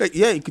 It's like,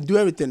 yeah, you can do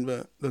everything,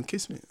 but don't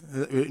kiss me.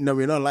 No,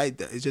 we're not like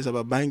that. It's just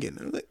about banging.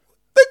 I'm like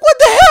what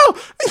the hell?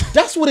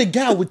 That's what a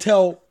guy would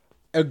tell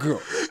a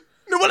girl.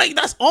 No, but like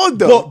that's all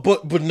though.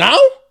 But now,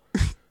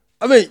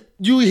 I mean,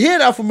 you hear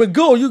that from a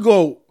girl, you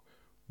go,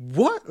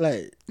 what?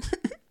 Like,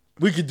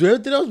 we could do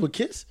everything else but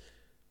kiss?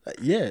 Like,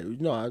 yeah,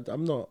 no,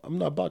 I'm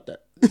not about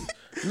that.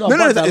 No,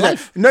 about that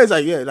life. It's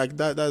like yeah, like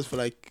that's for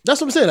like. That's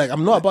what I'm saying. Like,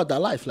 I'm not about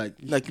that life. Like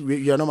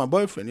you're not my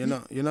boyfriend. You're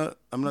not.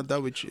 I'm not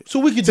that with you. So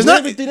we could do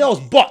everything else,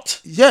 but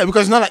yeah,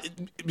 because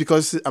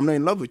I'm not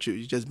in love with you.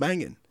 You're just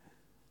banging.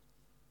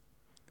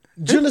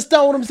 Do you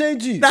understand what I'm saying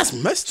to you? That's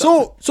messed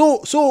up.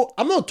 So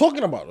I'm not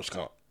talking about those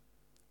kind.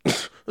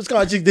 Those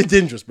kind of chicks, they're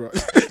dangerous, bro.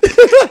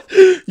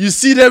 You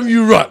see them,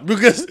 you run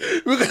because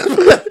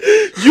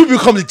you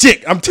become the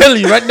chick. I'm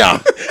telling you right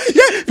now.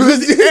 Yeah,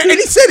 because and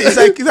he said it. It's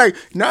like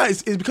now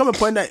it's become a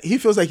point that he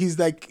feels like he's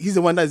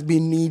the one that's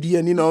being needy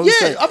and Yeah,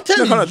 like, I'm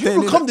telling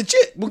you become the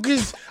chick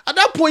because at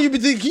that point you be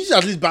thinking he should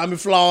at least buy me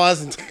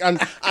flowers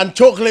and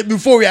chocolate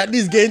before we at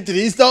least get into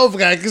this stuff,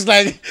 because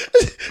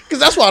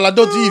that's what I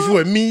don't do if you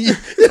were me.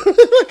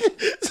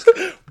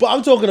 But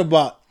I'm talking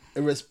about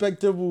a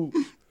respectable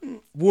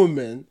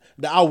woman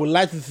that I would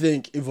like to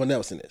think Yvonne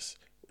Nelson is.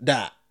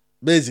 That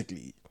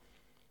basically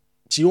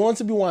she wants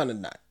to be wine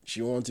and night.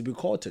 She wants to be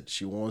courted.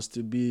 She wants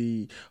to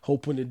be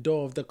open the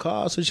door of the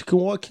car so she can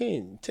walk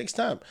in. It takes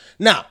time.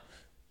 Now,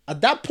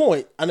 at that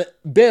point, and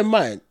bear in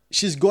mind,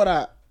 she's got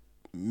a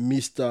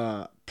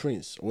Mr.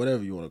 Prince, or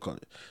whatever you want to call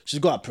it. She's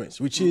got a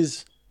prince, which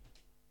is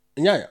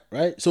Nyanya,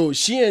 right? So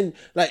she and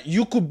like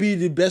you could be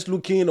the best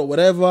looking or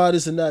whatever,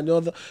 this and that and the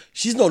other.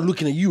 She's not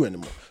looking at you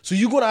anymore. So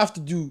you're gonna have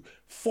to do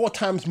 4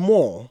 times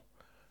more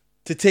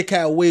to take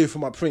her away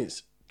from her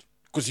prince.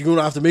 Because you're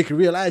gonna have to make her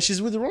realize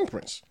she's with the wrong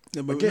prince.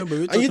 Yeah, but, okay? no, but we're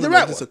and talking you're the about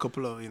right just one. a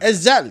couple of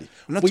Exactly.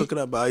 I'm not talking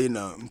about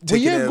but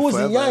here goes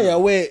in Yaya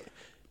where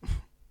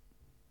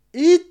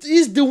it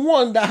is the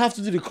one that have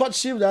to do the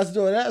courtship, that has to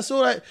do that. So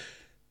like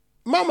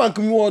my man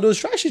can be one of those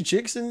trashy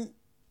chicks and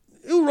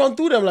he'll run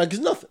through them like it's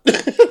nothing.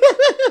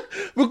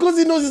 Because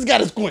he knows he's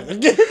got his coin.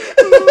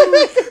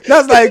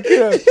 That's like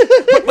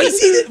but you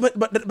see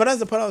but that's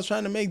the point I was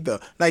trying to make though.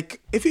 Like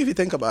if you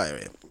think about it,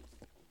 right?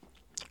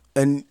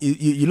 And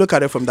you look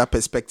at it from that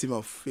perspective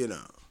of,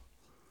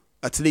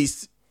 at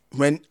least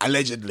when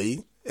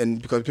allegedly,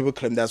 and because people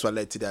claim that's what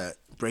led to that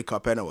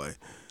breakup anyway.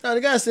 Now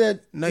the guy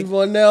said, like,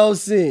 Yvonne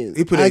Nelson,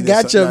 I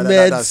got your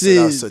medicine.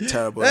 That's so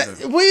terrible. But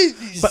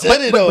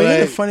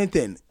the funny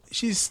thing,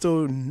 she's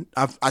still,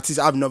 at least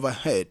I've never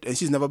heard, and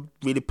she's never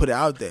really put it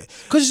out there.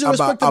 Because she's a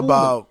respectable woman.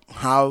 About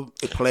how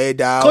it played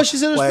out. Because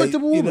she's a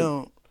respectable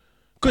woman.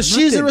 Because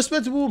she's a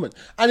respectable woman.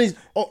 And it's,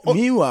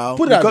 meanwhile,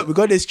 we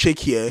got this chick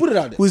here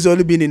who's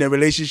only been in a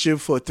relationship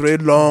for 3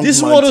 long months. This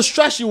is one of those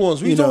trashy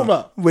ones. What are you talking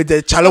about? With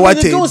the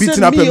Chalawate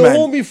beating up a man.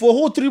 Homie for a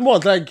whole 3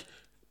 months. Like,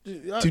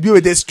 to be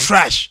with this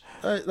trash.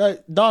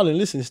 Like, darling,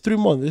 listen, it's 3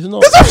 months. It's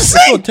not, that's what I'm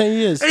saying. It's not 10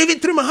 years. And even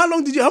 3 months,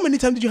 how many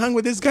times did you hang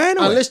with this guy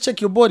anyway? And let's check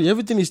your body.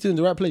 Everything is still in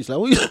the right place. Like,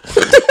 what are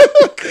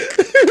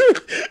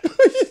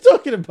you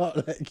talking about?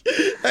 Like,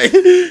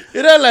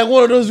 you're not like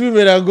one of those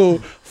women that go,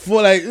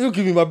 for like, look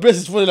at me, my breast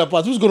is falling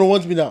apart. Who's gonna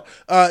want me now?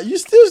 You're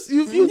still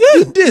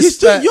you're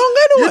still young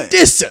anyway. You're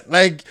decent.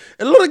 Like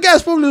a lot of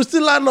guys probably will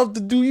still line up to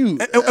do you.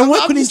 And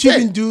why couldn't you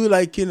even do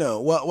like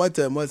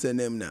what's her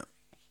name now?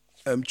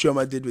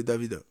 Chioma did with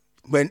Davido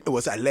when it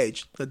was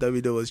alleged that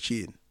Davido was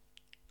cheating.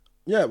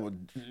 Yeah, but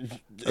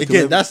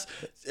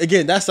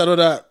that's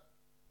another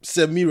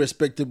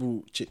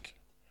semi-respectable chick.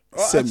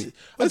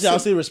 I'll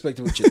say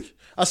respectable chick.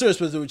 I'll say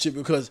respectable chick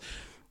because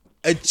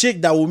a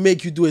chick that will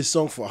make you do a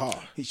song for her.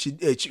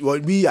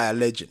 We are a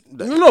legend.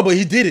 No, but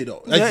he did it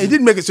though. Like, he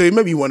did make it, so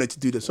maybe he wanted to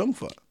do the song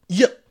for her.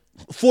 Yeah,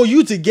 for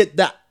you to get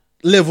that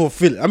level of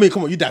feeling. I mean,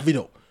 come on, you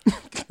Davido.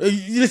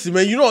 Listen,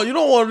 man, you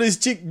don't want these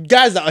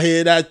guys out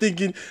here that are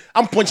thinking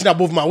I'm punching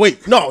above my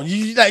weight. No,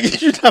 you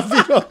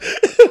Davido.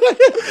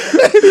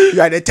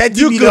 You are the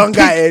 30 million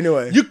guy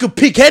anyway. You could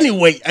pick any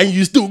weight and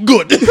you still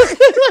good.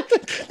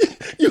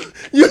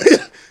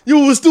 You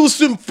will still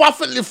swim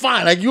perfectly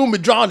fine. Like you won't be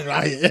drowning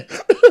out here.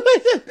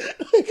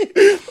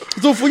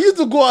 So for you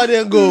to go out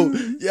there and go,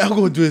 yeah, I'm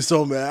gonna do it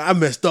so, man. I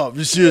messed up.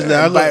 You serious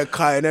now? Buy a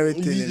car and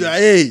everything.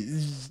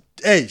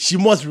 Hey, she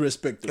must be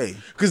respected.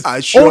 Because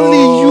only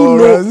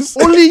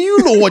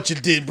you know what you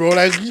did, bro.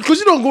 Like, because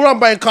you don't go around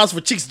buying cars for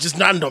chicks just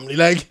randomly.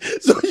 Like,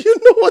 so you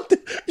know what?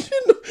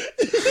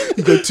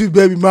 You got 2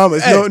 baby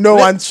mamas. No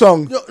one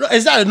song. No,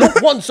 exactly.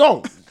 Not one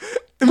song.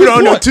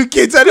 No, 2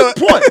 kids. I Good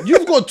don't. point.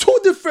 You've got 2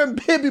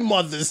 different baby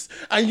mothers,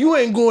 and you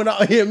ain't going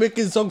out here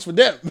making songs for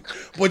them.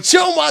 But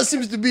Chilma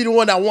seems to be the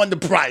one that won the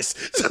prize.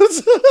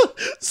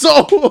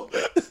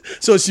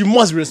 So she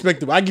must be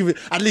respectable. I give it,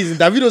 at least in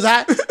Davido's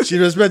eye, she's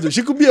respectable.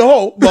 She could be a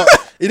hoe, but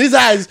in his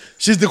eyes,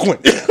 she's the queen.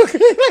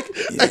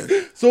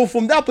 So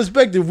from that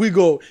perspective, we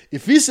go,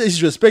 if he says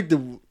she's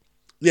respectable,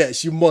 yeah,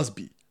 she must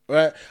be.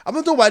 Right? I'm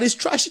not talking about these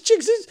trashy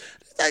chicks.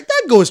 That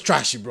girl is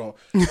trashy, bro.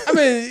 I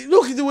mean,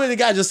 look at the way the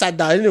guy just sat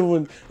down. He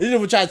didn't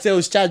even try to tell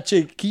his child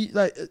chick.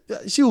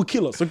 She will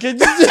kill us, okay?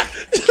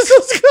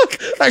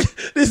 Like,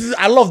 this is.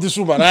 I love this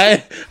woman.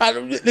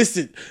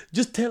 Listen,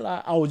 just tell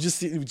her I was just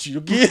sitting with you,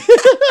 okay?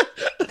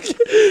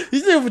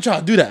 He's not even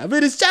trying to do that. I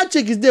mean, his child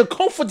chick is there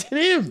comforting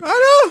him.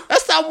 I know.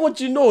 That's how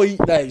much you know.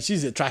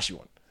 She's a trashy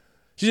one.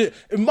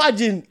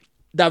 Imagine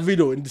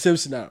Davido in the same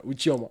scenario with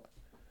Chioma.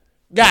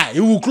 Guy, he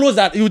will close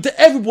that. He will tell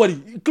everybody,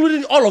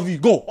 including all of you,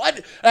 go.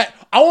 I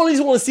only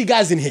want to see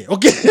guys in here,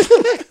 okay?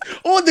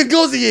 All the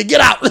girls in here, get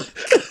out.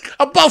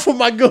 Apart from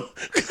my girl.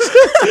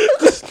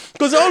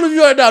 Because all of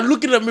you are now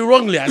looking at me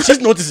wrongly and she's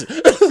noticing.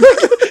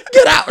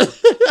 Get out.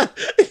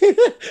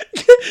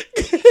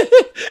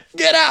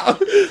 Get out.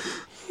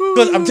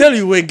 Because I'm telling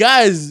you, when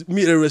guys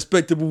meet a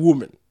respectable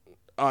woman,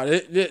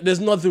 there's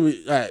nothing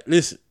with, all right,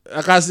 listen,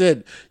 like I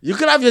said, you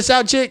can have your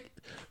side chick,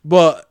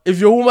 but if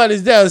your woman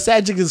is there, a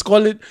side chick is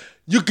calling,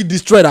 you can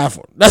destroy the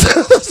iPhone.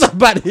 That's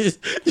about it.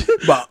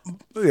 But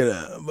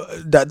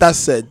that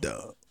said,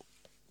 though,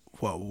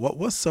 well,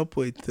 what's up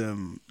with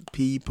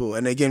people?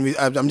 And again,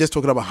 I'm just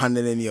talking about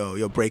handling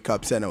your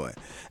breakups anyway,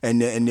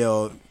 and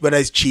your whether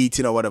it's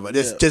cheating or whatever.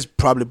 Just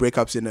probably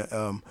breakups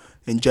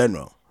in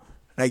general.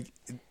 Like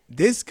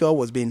this girl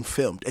was being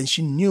filmed, and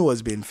she knew it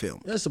was being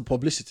filmed. That's the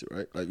publicity,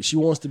 right? Like she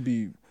wants to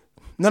be.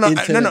 No. I'm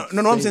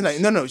saying like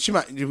no. She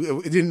might.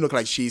 It didn't look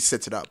like she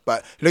set it up,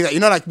 but look,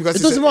 like because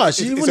it doesn't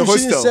matter. Even if she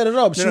didn't set it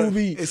up, she will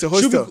be. It's a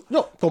hostel.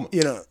 No, come on.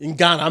 You know, in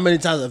Ghana, how many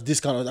times have this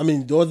kind of? I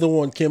mean, the other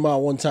one came out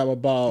one time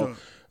about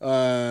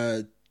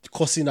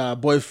cussing her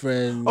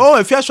boyfriend. Oh,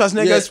 if Fiat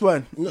Schwarzenegger's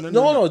one.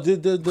 No.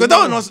 Because that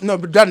one was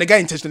but the guy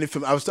intentionally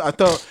filmed. I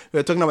thought we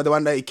were talking about the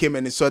one that he came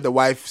and he saw the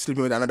wife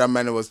sleeping with another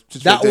man. And was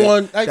that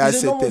one.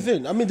 It's a normal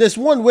thing. I mean, there's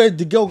one where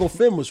the girl got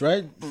famous,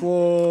 right?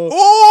 For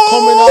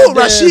coming out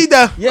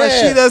Rashida. Yeah.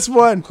 Rashida's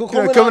one.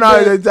 Coming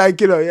out with like,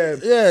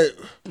 yeah.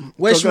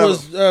 Where she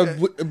was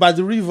by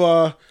the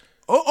river.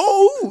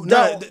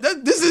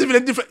 This is even a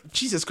different.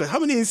 Jesus Christ, how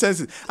many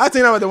instances? I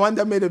think about the one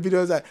that made the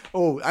videos like,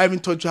 I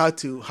haven't taught you how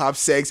to have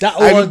sex. I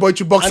haven't bought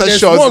you boxer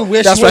shorts.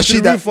 That's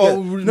Rashida.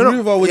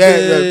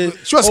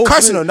 She was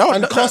cussing on that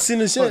one. Cussing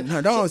and shit.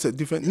 No, that one was a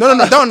different. No,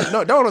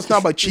 that one was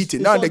not about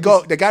cheating. No,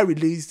 the guy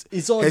released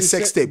his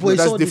sex tape. But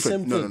that's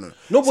different.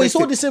 No, but it's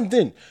all the same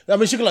thing. I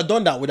mean, she could have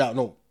done that without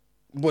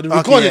But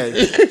recording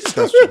that's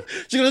true.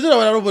 she could have done that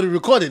without nobody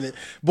recording it.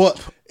 But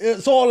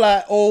it's all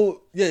like,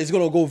 it's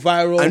gonna go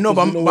viral. I know,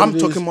 but I'm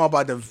talking more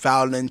about the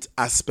violent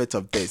aspect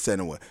of this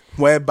anyway.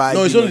 Whereby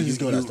it's only this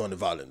girl that's not the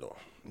violent though.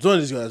 It's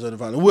only this girl that's not the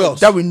violent. Who else?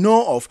 That we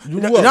know of.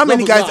 How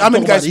many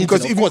guys?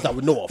 Because of course that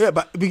we know of. Yeah,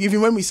 but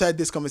even when we started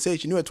this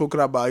conversation, you were talking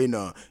about, it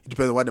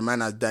depends on what the man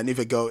has done. If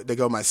the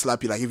girl might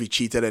slap you, like if you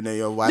cheated and then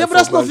your wife. Yeah, but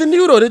that's nothing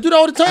new though. They do that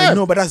all the time. I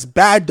know, but that's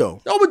bad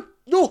though. No, but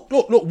no.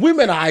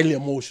 Women are highly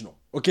emotional.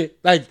 Okay,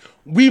 like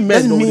we men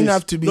doesn't know mean this.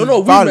 have to be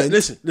violent. Women,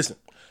 listen.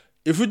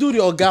 If we do the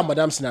Oga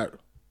Madam scenario,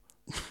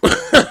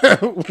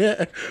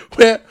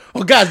 where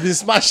Oga has been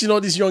smashing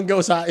all these young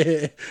girls out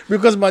here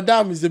because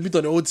Madam is a bit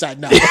on the old side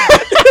now.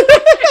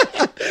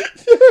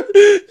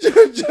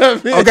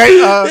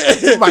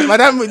 Okay,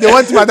 Madam, they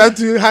want Madam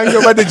to hand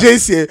over the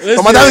JC,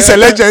 but Madam is a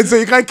legend, so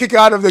you can't kick her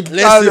out of the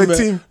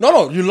team.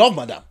 No, you love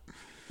Madam.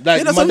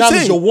 Like, Madam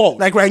is your wall.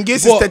 Like, Ryan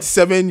Gates is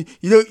 37.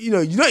 You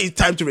know it's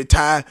time to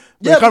retire.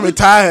 But you can't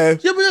retire her.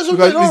 Yeah, but that's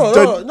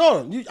okay.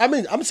 No. I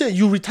mean, I'm saying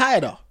you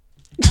retired her.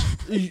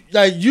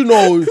 But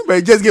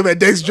you just give her a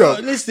desk job.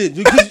 Listen,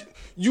 because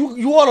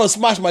you want to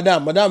smash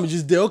Madam. Madam is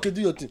just there. Okay, do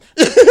your thing.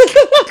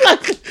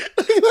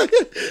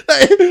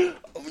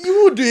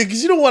 You would do it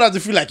because you don't want her to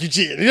feel like you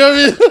cheated. You know what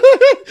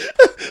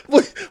I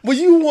mean? but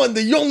you want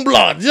the young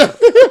blood.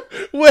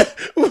 Where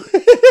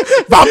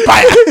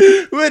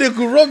vampire. Where they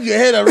could rub your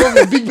head and rub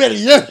your big belly.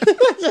 Yeah?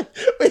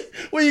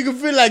 Where you can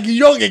feel like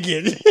you're young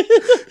again.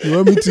 You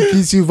want me to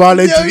kiss you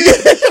violently?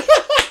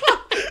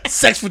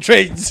 Sex for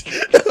trades.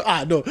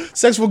 No.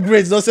 Sex for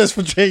grades, not sex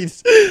for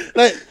trades.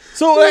 If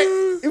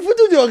we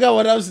do the Oga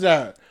Madam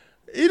scenario,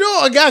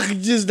 a guy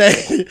could just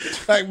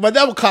like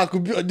Madam car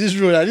could be on this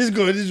road and this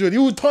go on this road. He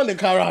would turn the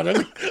car around and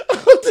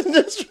go to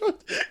this road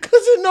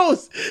because he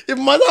knows if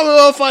Madam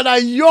ever find a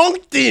young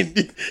thing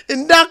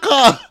in that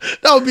car,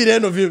 that would be the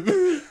end of him.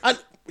 And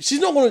she's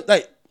not gonna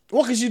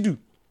what can she do?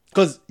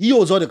 Because he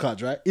owns all the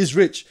cars, right? He's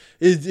rich.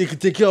 He can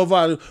take care of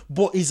her,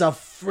 but he's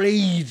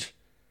afraid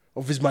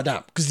of his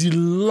Madam because he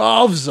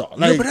loves her.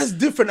 But that's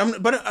different.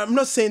 I'm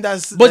not saying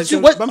that's. I'm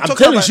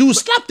telling you, she will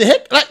slap the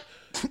heck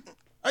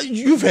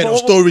You've heard of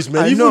stories,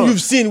 man. I Even know.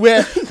 you've seen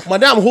where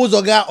Madame holds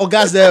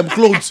Oga's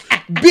clothes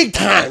big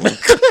time.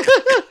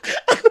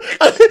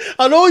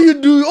 And all you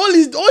do, all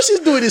she's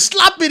doing is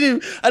slapping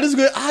him and he's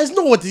going, it's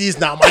not what it is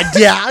now, my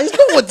dear. It's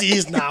not what it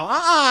is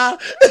now.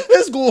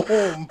 Let's go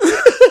home.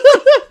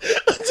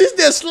 She's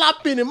there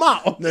slapping him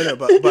out. No,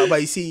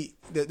 but you see,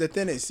 the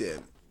thing is,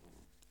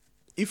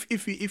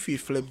 if we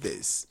flip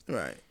this,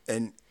 right,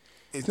 and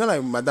it's not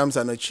like madams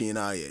are not cheating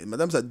out here.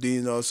 Madams are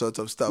doing all sorts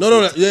of stuff.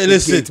 No. Yeah,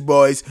 listen. Gate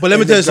boys. But let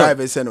me tell you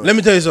something. Anyway. Let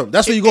me tell you something.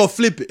 That's where you gotta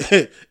flip it.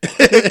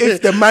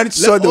 if the man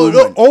saw the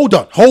woman, Hold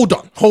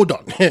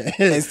on.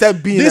 instead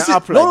of being up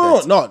like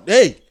that. No.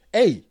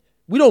 Hey.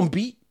 We don't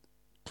beat.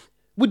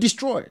 We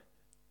destroy.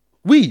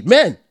 We,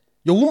 men.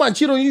 Your woman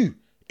cheat on you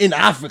in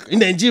Africa, in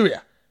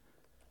Nigeria.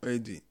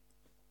 Ready.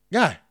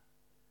 Guy.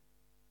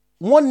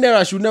 One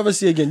naira should never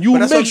see again. You But will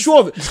that's make what- sure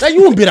of it. Like,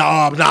 you won't be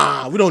like,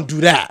 nah, we don't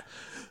do that.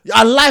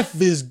 Our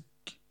life is,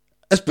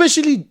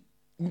 especially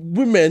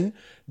women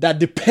that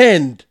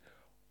depend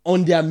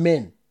on their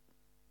men.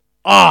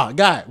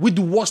 Guy, we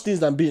do worse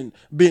things than being.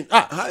 They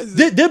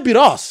beat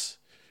us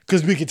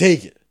because we can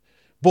take it.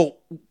 But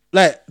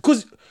like,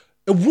 because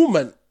a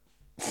woman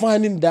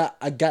finding that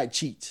a guy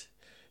cheats,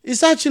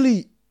 it's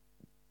actually,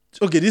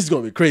 okay, this is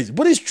gonna be crazy,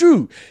 but it's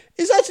true.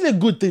 It's actually a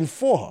good thing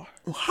for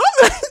her.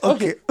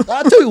 Okay.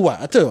 I'll tell you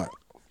why.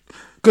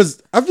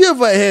 Because have you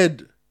ever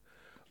heard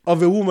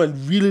of a woman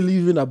really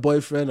leaving a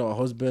boyfriend or a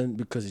husband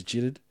because he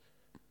cheated?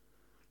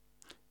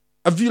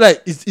 I feel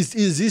like is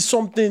this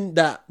something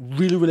that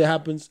really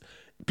happens?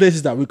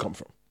 Places that we come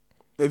from.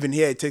 Even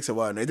here, it takes a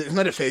while. It's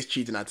not the first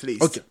cheating, at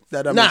least. Okay.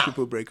 That Now- most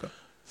people break up.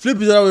 Flip it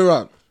the other way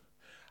around.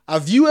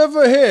 Have you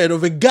ever heard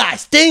of a guy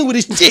staying with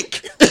his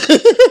chick?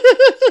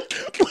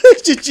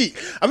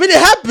 I mean, it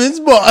happens,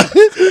 but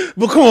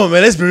come on,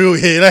 man. Let's be real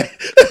here. Like,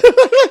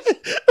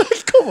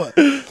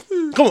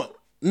 come on.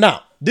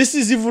 Now, this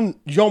is even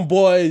young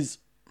boys,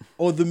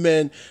 older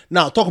men.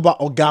 Now, talk about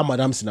Oga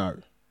Madam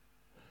scenario,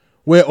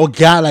 where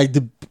Oga, like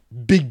the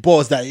big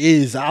boss that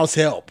is, house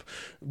help,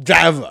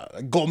 driver,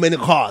 got many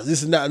cars,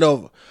 this and that and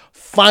over.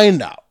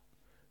 Find out.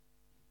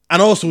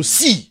 And also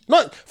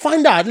not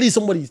find out, at least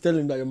somebody is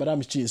telling him that your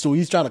madam is cheating. So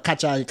he's trying to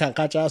catch her, he can't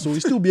catch her, so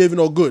he's still behaving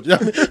all good. You know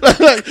what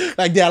I mean?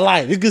 like they're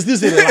lying. He can still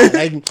say they're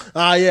lying.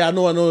 Like, yeah, I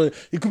know.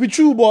 It could be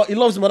true, but he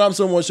loves madam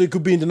so much, so he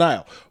could be in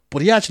denial.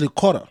 But he actually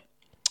caught her.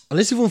 And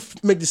let's even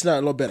make this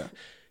scenario a lot better.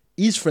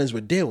 His friends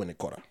were there when they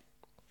caught her.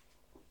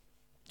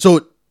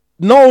 So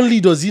not only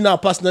does he now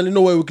personally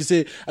know where we could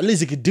say, at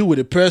least he could deal with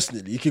it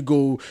personally. He could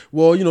go,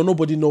 well,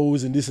 nobody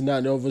knows and this and that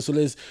and over. So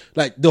let's,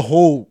 like, the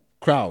whole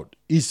crowd,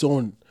 his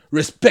own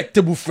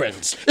respectable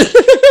friends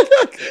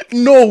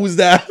knows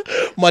that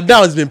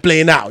madam has been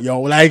playing out,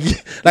 yo. Like,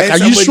 are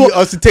you sure?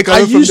 Else to take Are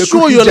away from you the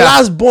sure cookie your jar?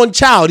 last born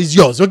child is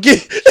yours? Okay,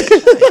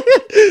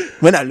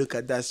 When I look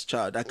at that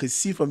child, I could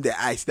see from the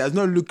eyes, it does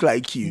not look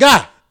like you.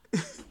 guy,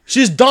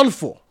 she's done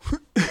for.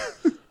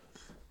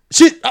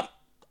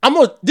 I'm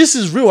not. This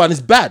is real and it's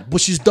bad,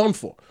 but she's done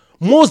for.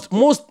 Most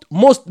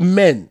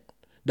men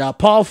that are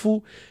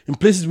powerful in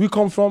places we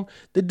come from,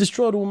 they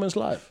destroy the woman's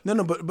life.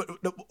 No, but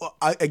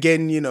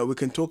again, we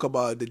can talk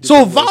about the.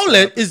 So different ways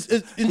violent is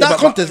in that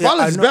context.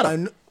 Violence is better. I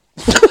know.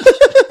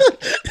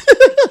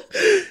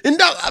 In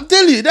that, I'm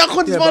telling you, in that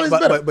context, violence is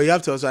better. But you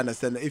have to also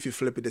understand that if you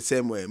flip it the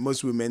same way,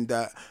 most women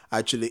that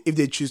actually, if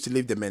they choose to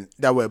leave the men,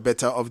 that were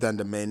better off than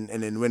the men,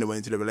 and then when they went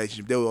into the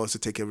relationship, they will also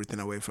take everything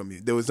away from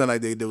you. There was not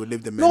like they would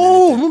leave the men.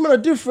 No, anything. women are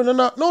different. And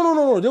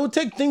no. They will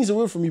take things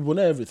away from you, but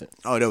not everything.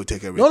 Oh, they will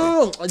take everything.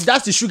 No.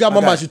 That's the sugar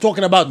mama she's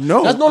talking about.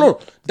 No.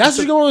 That's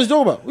the sugar mama she's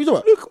talking about. What are you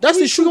talking about? That's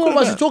the sugar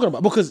mama she's talking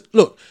about. Because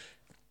look,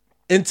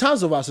 in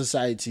terms of our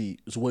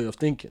society's way of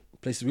thinking,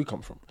 places we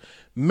come from,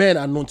 men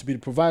are known to be the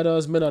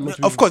providers. Men are known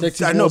to be Of course,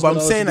 protective I know, ones, but I'm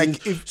men are saying, known to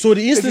like, be- if- so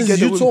the if you instance get the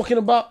you're women- talking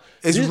about,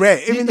 It's rare,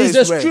 even though it's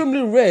it's rare.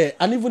 extremely rare.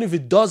 And even if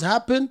it does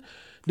happen,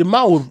 the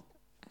man will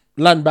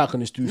land back on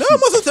his 2 feet. No,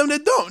 most of the time they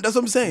don't. That's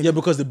what I'm saying. Yeah,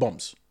 because they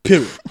bombs.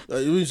 Period.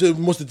 You say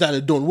most of the time they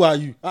don't. Who are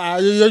you?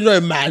 You're not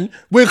a man.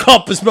 Wake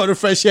up and smell the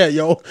fresh air,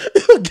 yo.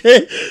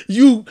 Okay,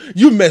 you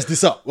messed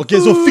this up. Okay,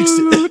 so fix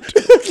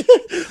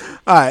it.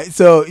 All right,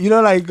 so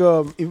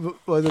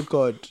what's it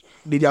called?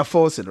 Lydia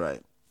Folsom,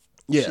 right?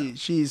 Yeah.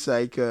 She's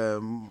like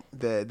the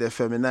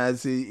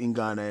feminazi in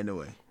Ghana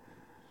anyway.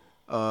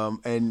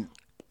 And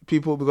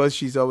people, because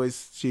she's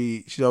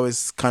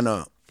always kind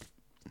of,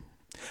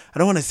 I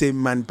don't want to say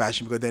man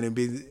bashing because then it'd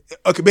be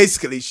okay.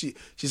 Basically,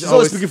 she's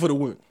always speaking for the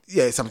women.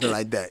 Yeah, something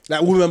like that.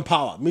 Like women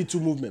power, Me Too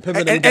movement.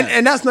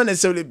 And that's not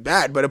necessarily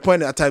bad, but the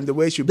point at the time, the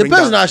way she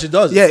Depends on how she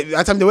does it. Yeah,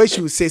 at the time, the way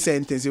she would say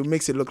certain things, it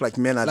makes it look like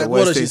men are Like the what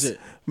worst does she things.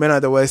 say? Men are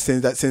the worst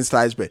things that since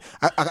sliced bread.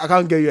 I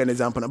can't give you an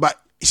example now, but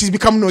she's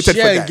become noted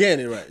She for ain't that.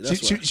 getting it right.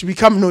 That's why. She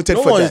become noted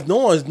for that. No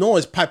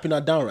one's piping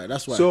her down right.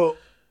 That's why. So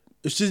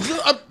If she's,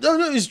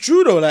 it's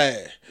true though. Like,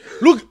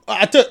 look,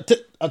 I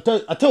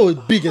tell a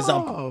big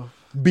example.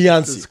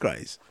 Beyonce. Jesus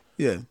Christ.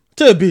 Yeah.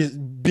 Tell a big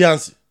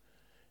Beyonce.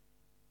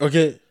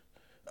 Okay.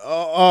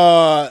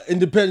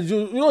 independent.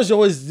 You know, she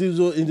always do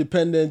so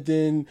independent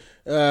thing,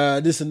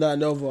 this and that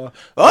and other.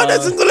 Oh, the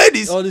single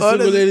ladies. All the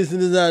single ladies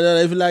and this and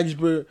that. If you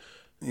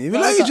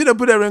like, you should have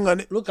put a ring on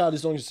it. look how the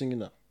song she's singing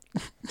now.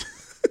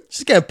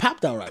 She's getting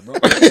popped out right, bro.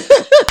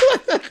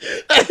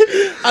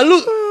 And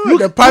look,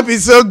 The pop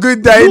is so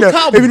good that, you know,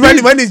 even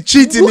when he's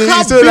cheating, look how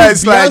he's so big like Beyonce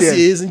sliding.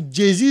 is, and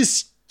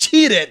Jay-Z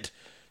cheated.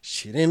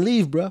 She didn't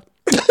leave, bro.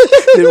 They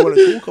didn't want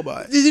to talk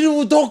about it. They didn't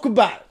even talk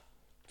about it.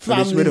 They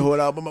just made the Family.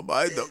 whole album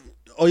about it, though.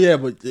 Oh yeah,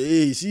 but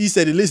he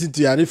said he listened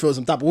to you and he felt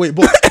some type of way.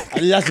 But I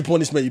mean, that's the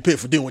punishment you pay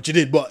for doing what you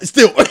did. But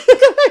still,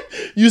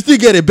 you still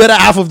get a better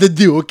half of the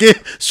deal. Okay,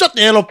 shut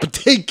the hell up and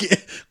take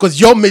it, because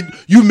you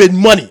made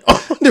money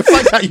on the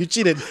fact that you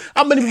cheated.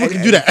 How many people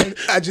can do that?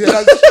 Actually,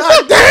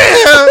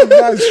 damn,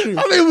 that's true.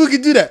 How many people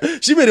can do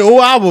that? She made a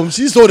whole album.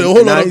 She sold a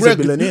whole Now lot of he's a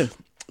records. billionaire.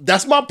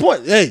 That's my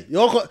point. Hey, you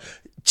all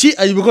cheat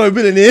and you become a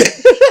billionaire.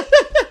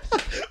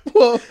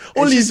 Well,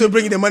 Only he's still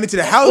bringing the money to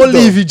the house, only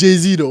though. if you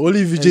Jay-Z though.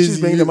 Only if you And Jay-Z. she's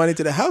bringing the money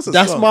to the house as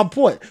That's well. my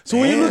point. So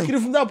when you Damn. look at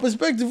it from that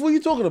perspective, what are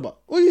you talking about?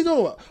 What are you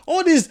talking about?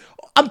 All this,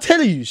 I'm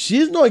telling you,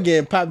 she's not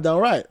getting papped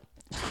down right.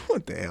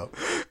 What the hell?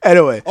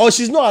 Anyway, Or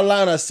she's not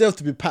allowing herself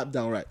to be papped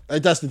down right.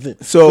 Like, that's the thing.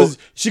 So- 'Cause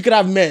she could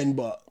have men,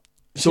 but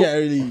she ain't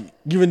really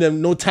giving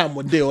them no time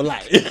or day or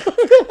life.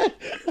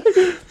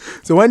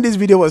 so when this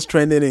video was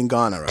trending in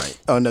Ghana, right,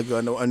 on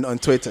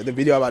Twitter, the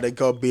video about the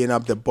girl beating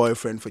up the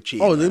boyfriend for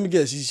cheating. Oh, right? let me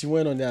guess. She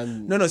went on there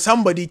and... No,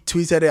 somebody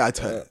tweeted it at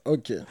her.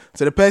 Okay.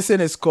 So the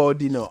person is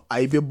called,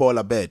 Ivy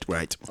Baller Bed,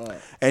 right?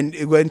 And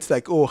it went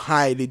like, oh,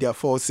 hi, Lydia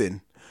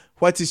Folsom.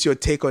 What is your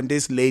take on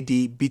this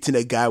lady beating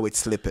a guy with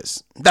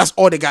slippers? That's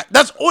all the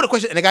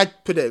question. And the guy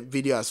put a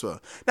video as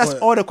well. That's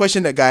all the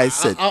question the guy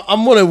said.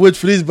 I'm gonna wait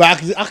for this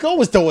back. I can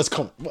always tell what's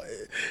coming. But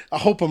I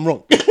hope I'm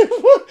wrong.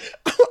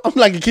 I'm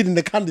like a kid in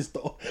the candy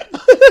store.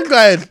 Go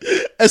ahead,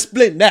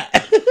 explain that.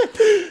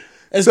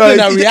 Explain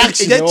that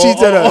reaction. It just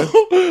cheated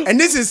her. And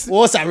this is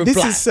What's that reply?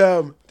 This is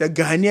the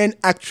Ghanaian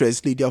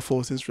actress Lydia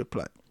Folsom's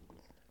reply.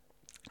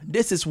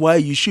 This is why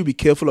you should be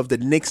careful of the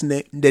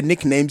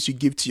nicknames you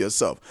give to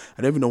yourself.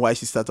 I don't even know why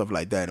she starts off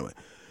like that anyway.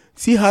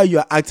 See how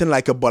you're acting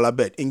like a baller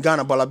bed. In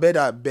Ghana, baller bed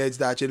are beds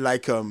that actually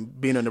like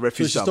being on the So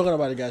refugee she's dump. talking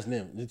about the guy's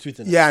name, the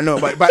Twitter name. Yeah, I know,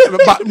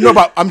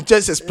 but I'm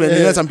just explaining.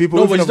 You know, some people.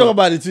 No, but who she's know talking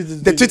about the Twitter.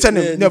 the Twitter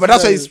name. Yeah, No, the but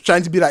that's why Twitter he's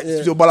trying to be like.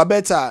 Yeah. So baller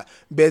beds are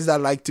beds that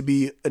like to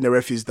be in the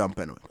refuse dump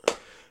anyway.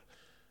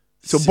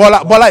 So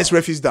baller is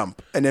refuse dump,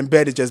 and then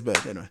bed is just bed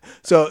anyway.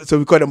 So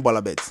we call them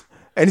baller beds.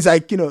 And it's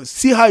like,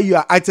 see how you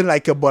are acting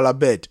like a baller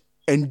bed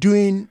and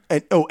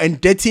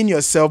dirtying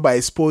yourself by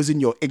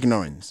exposing your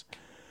ignorance.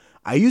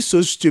 Are you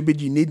so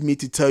stupid you need me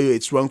to tell you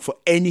it's wrong for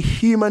any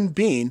human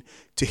being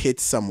to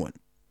hit someone?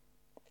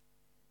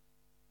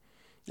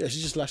 Yeah,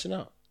 she's just lashing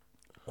out.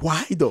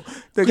 Why though?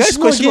 The She's guy's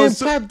not question getting was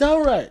piped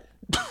down right.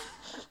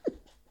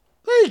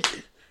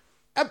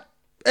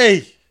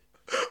 Hey,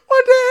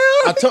 what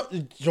the hell?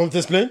 you want me to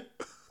explain?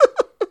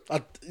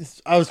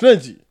 I'll explain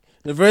to you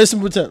in very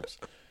simple terms.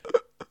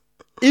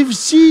 If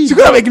she You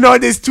could have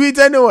ignored this tweet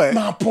anyway.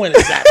 my point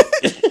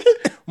exactly.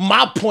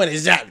 My point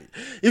exactly.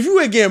 If you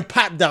were getting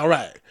piped down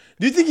right,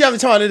 do you think you have the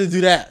time to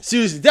do that?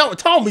 Seriously,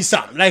 tell me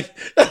something. Like,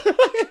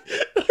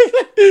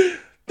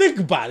 think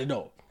about it,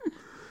 though.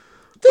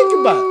 Think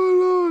about it.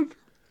 Lord.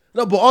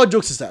 No, but all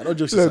jokes aside,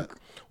 aside.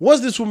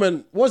 What's this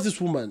woman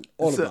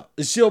all about?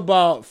 Is she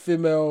about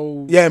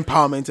female Yeah,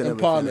 empowerment and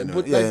empowerment? everything.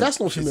 But like, that's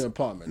not female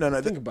empowerment.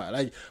 No, think about it.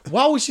 Like,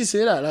 why would she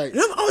say that? Like,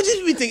 No, I was just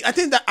even thinking. I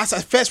think that as a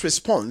first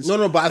response,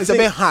 No, but I it's think-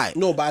 a bit high.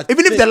 no, but I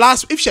even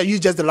think- if she had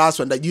used just the last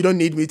one, that you don't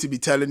need me to be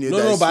telling you. no,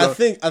 that no, it's but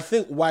not- I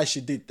think why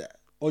she did that.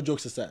 All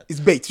jokes aside, it's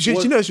bait. She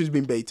What- knows she's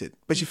been baited,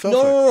 but she fell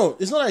No, for it. no.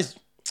 It's not like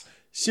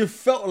she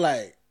felt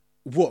like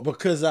what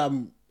because I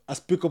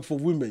speak up for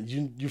women.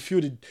 You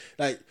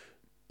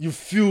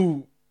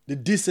feel the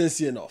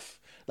decency enough.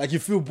 Like you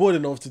feel bold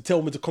enough to tell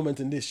me to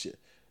comment on this shit.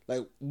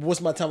 Like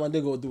what's my time and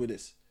they gonna do with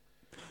this?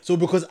 So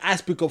because I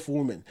speak up for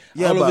women,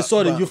 all of a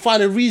sudden you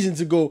find a reason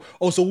to go,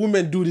 oh, so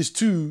women do this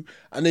too,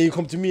 and then you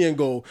come to me and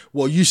go,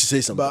 well, you should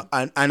say something. But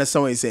I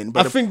understand what you're saying.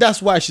 But I think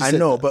that's why she I said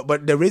know, that.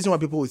 but the reason why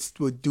people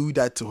would do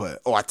that to her,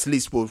 or at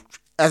least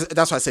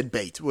that's why I said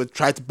bait. We'll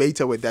try to bait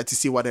her with that to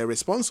see what her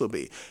response will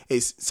be.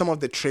 Is some of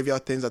the trivial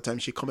things at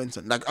times she comments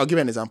on. Like I'll give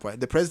you an example. Right?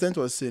 The president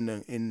was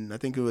in I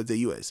think it was the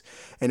US,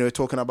 and they were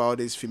talking about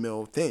these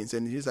female things,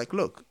 and he's like,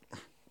 look.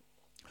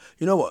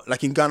 You know what?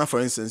 Like in Ghana, for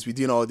instance, we're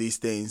doing all these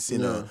things,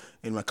 in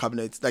my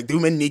cabinet. Like the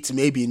women need to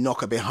maybe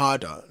knock a bit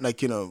harder, like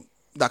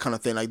that kind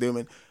of thing. Like the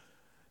women,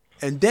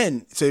 and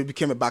then so it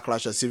became a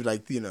backlash as if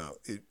like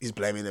he's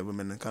blaming the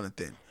women and kind of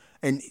thing.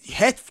 And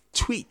her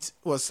tweet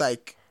was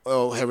like,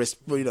 oh, was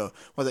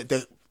like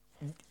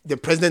the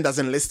president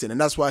doesn't listen, and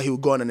that's why he will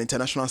go on an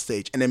international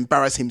stage and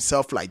embarrass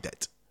himself like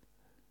that.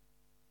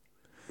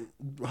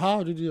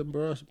 How did you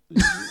embarrass?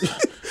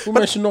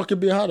 Women should knock a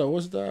bit harder.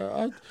 What's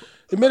that?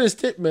 He made a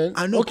statement.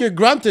 I know. Okay,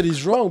 granted,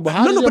 he's wrong, but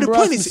how did he But the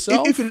embarrass point is,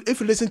 himself?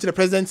 if you listen to the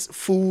president's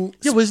full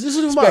Yeah, but this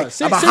is spec about.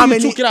 Say about say how you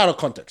many took it out of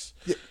context.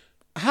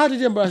 How did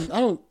he embarrass? I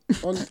don't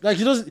like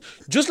he doesn't.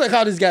 Just like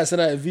how this guy said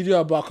that a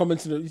video about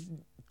commenting.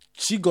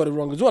 she got it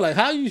wrong as well. Like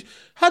how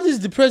does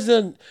the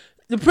president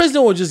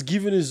was just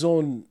giving his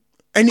own.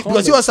 And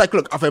because he was like,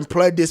 look, I've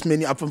employed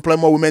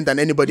more women than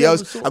anybody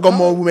else. So I got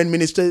more women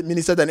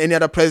minister than any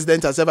other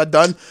president has ever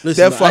done.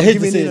 Listen, Therefore, I I'm hate to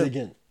giving say you it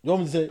again. You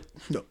want me to say it?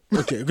 No.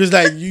 Okay, because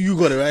like you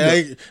got it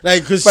right. No.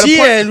 Like because But the she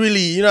point- ain't really,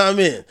 you know what I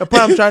mean. The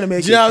point I'm trying to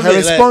make Do you know is what I her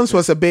mean? Like- response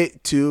was a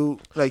bit too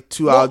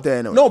out there.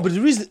 Anyway. No, but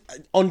the reason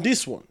on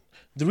this one,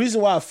 the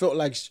reason why I felt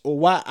like, or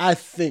why I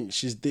think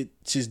she's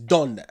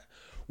done that,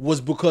 was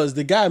because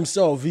the guy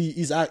himself, he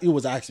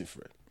was asking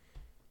for it.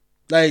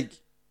 Like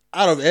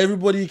out of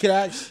everybody you could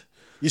ask,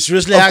 you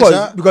seriously Of asked course,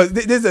 her? because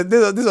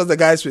this was the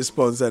guy's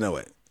response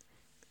anyway.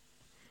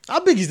 How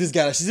big is this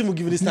guy? That she's even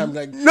giving this time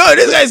like, No,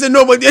 this guy said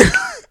nobody.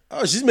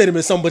 oh, she's made him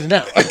in somebody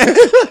now.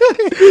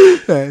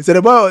 So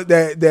about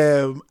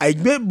the I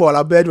bet ball,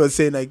 I bet was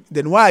saying like,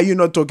 then why are you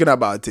not talking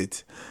about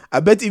it? I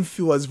bet if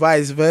it was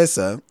vice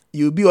versa,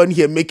 you'll be on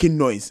here making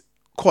noise,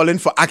 calling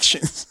for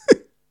actions.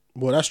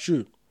 Well, that's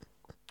true.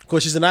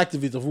 Because she's an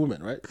activist of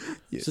women, right?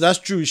 Yes. So that's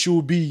true. She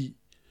will be,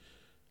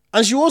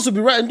 and she will also be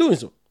right in doing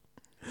so.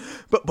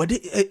 But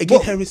again,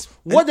 But Harris,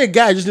 what the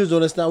guy just needs to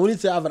understand, we need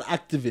to have an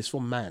activist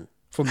for men.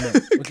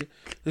 Okay?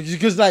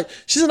 Because like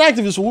she's an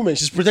activist for women.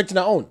 She's protecting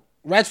her own.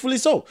 Rightfully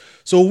so.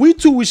 So we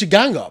should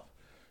gang up.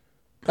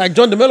 Like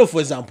John DeMello, for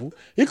example,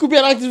 he could be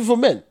an activist for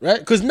men, right?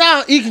 Because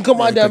now he can come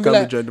out there and be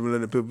like,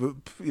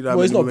 well,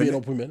 he's not beating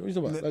up women. What are you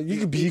talking about? Like, he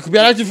could be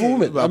an activist for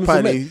women. But I mean, for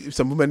apparently, men. if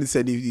some women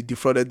said he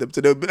defrauded them,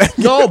 so they'll be like,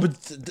 No,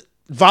 but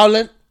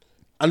violent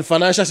and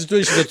financial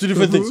situations are two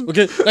different things.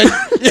 Okay, like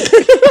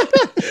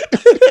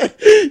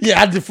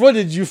yeah, I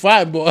defrauded you,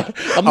 fine, but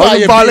I'm not wasn't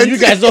here violent. beating you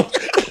guys up.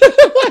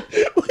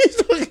 What are you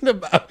talking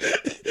about?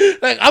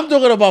 Like I'm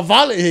talking about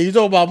violent here. You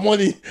talking about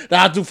money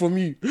that I took from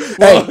you.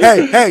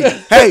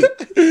 hey,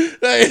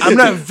 I'm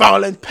not a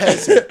violent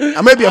person.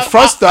 I may be a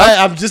fraudster.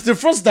 I'm just a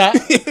fraudster.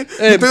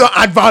 Hey, don't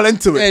add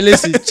violence to it. Hey,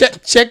 listen,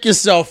 check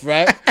yourself,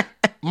 right?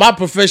 My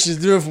profession is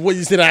different from what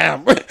you said I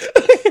am.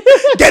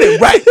 Get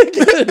it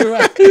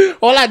right.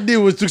 All I did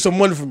was took some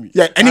money from you.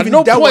 Yeah, and At even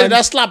no that point one- did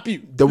I slap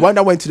you. The one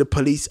that went to the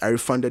police, I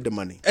refunded the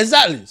money.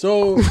 Exactly.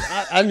 So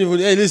I didn't even.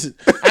 Hey, listen,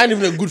 I ain't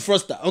even a good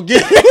fraudster. Okay.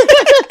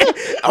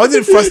 I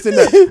wasn't frosting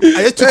her.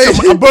 I just took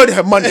I borrowed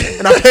her money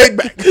and I paid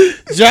back. Do you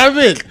know what I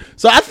mean?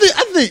 So I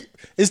think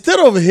instead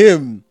of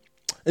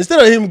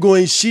him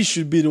going, she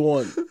should be the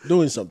one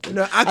doing something.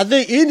 No, I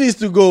think he needs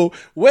to go,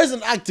 where's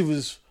an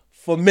activist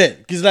for men?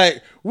 Because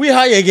like we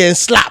out here getting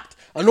slapped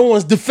and no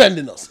one's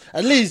defending us.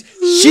 At least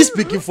she's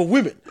speaking for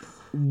women.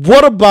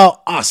 What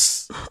about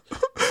us?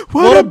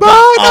 What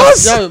about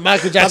us? Yeah,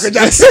 Michael Jackson.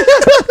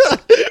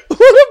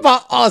 What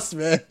about us,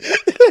 man?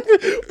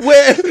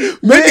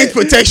 Men need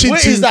protection Where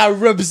too. is our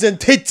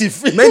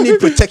representative? Men need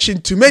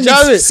protection too. Men Do you know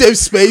what I need mean? safe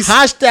space.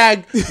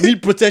 Hashtag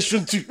need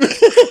protection too.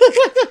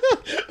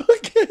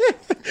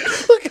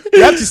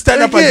 You have to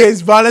stand up Okay.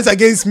 against violence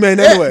against men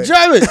anyway. Do you know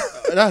what I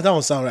mean? That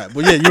don't sound right,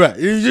 but yeah, you're right.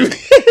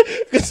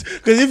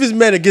 Because if it's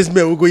men against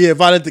men, we'll go, yeah,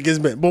 violent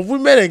against men. But if we're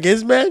men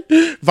against men,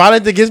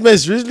 violent against men,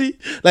 seriously?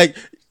 Like,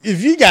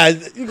 if you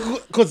guys,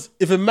 because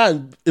if a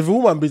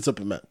woman beats up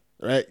a man,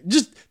 right?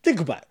 Just think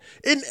about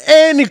it. In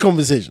any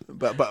conversation,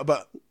 But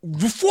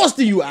the first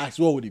thing you ask,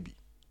 what would it be?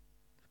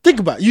 Think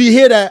about it. You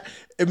hear that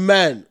a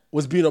man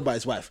was beaten up by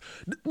his wife.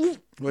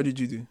 what did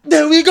you do?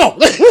 There we go.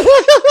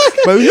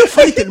 But you know,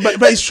 funny thing, but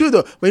it's true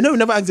though. But you know, we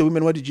never ask the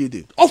women, what did you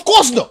do? Of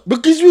course not.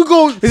 Because you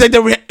go, It's like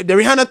the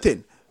Rihanna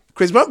thing.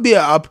 Chris Brown beat her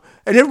up,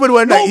 and everybody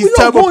went like, we're he's not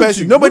terrible going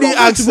person. to. Nobody We're not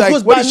going asks to, like,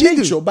 because what by did she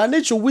nature, do? by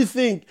nature, we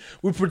think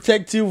we're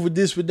protective with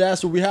this, with that,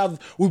 so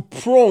we're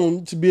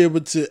prone to be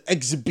able to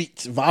exhibit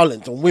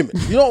violence on women.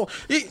 You know,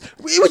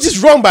 which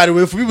is wrong, by the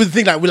way, for people to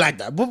think like we like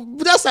that. But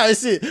that's how I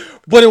see it.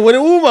 But when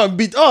a woman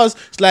beat us,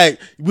 it's like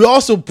we're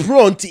also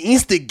prone to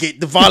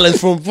instigate the violence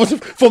from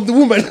the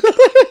woman.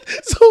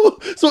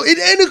 So in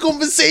any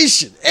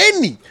conversation,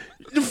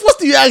 the first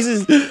thing you ask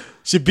is,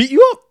 she beat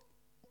you up?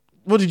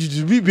 What did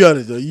you do? Be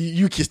honest though.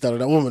 You kissed out on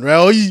that woman,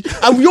 right?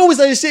 And we always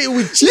associate it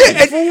with cheating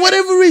for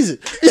whatever reason.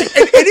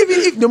 and even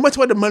if no matter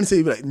what the man say,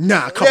 you be like,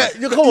 nah, come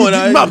on, Come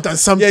on, you might have done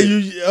something.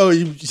 Yeah,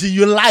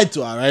 you lied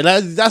to her, right?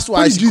 That's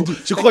why What did you do?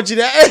 she caught you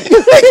there.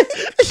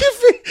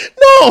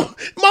 No,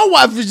 my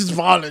wife is just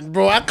violent,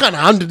 bro. I can't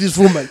handle this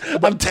woman.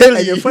 I'm telling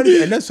And you. you're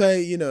funny, and that's why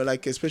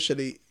like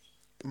especially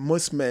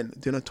most men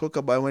do not talk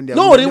about when they're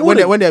No, they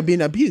wouldn't. when they're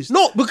being abused.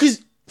 No,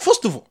 because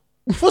first of all,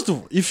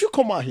 if you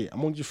come out here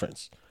among your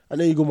friends and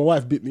then you go, my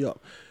wife beat me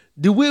up,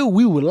 the way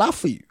we will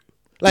laugh at you.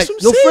 Like That's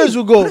what I'm your saying. friends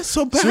will go, That's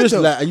so bad, seriously,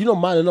 though. like, are you not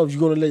man enough? You're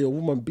gonna let your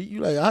woman beat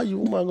you? Like, how your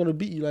woman gonna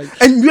beat you? Like,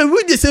 And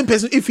we're the same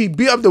person. If he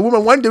beat up the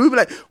woman one day, we'll be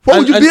like, what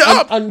would you beat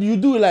up? And you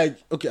do it like,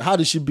 okay, how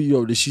did she beat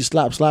you up? Did she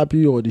slap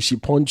you, or did she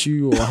punch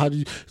you, or how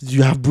did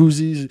you have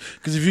bruises?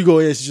 Because if you go,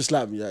 yeah, she just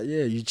slapped me. Like,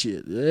 yeah, you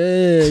cheated.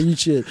 Yeah, you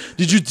cheated.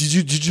 Did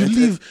you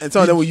leave? And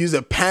some of them will use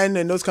a pen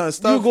and those kind of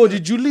stuff. You go,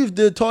 did you leave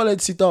the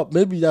toilet seat up?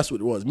 Maybe that's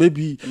what it was.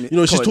 Maybe, she come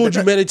on, told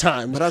you many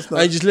times, but that's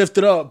not- and you just left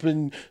it up,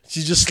 and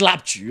she just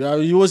slapped you.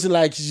 It wasn't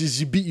like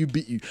she beat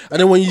you. And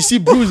then when you see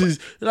bruises,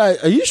 you're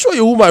like, are you sure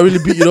your woman really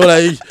beat you?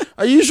 Like,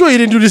 are you sure you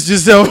didn't do this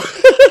yourself?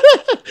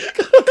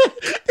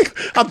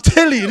 I'm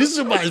telling you, this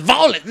woman is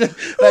violent. Like,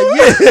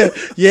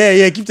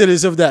 yeah, keep telling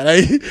yourself that.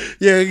 Like,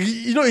 yeah,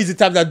 you know he's the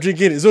type that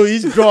drinking it. So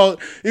he's drunk.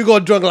 He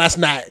got drunk last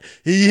night.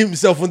 He hit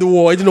himself on the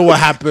wall. He didn't know what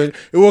happened.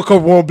 He woke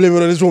up one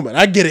blaming on his woman.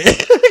 I get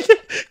it.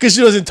 Because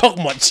she doesn't talk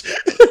much.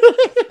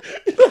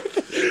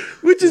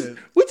 Which is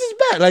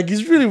bad. Like,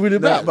 it's really, really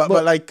bad.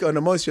 But like on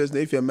the most serious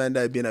note, if you're a man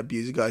that being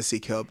abused, you gotta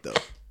seek help though.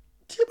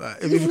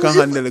 If you can't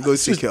handle it, go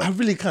seek help. I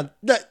really can't.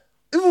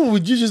 Even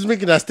with you just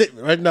making that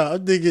statement right now,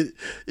 I'm thinking,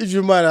 if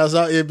your man is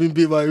out here being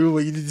beat by a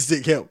woman, you need to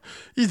seek help.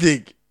 You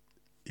think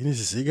he needs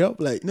to seek help?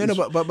 Like,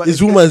 but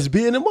his woman's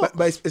beating him up.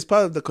 But it's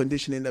part of the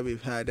conditioning that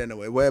we've had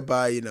anyway,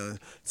 whereby, you know,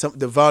 some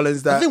the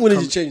violence that I think we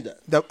need to change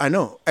that. I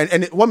know.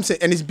 And what I'm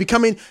saying, and it's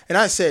becoming, and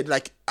I said,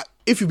 like,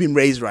 if you've been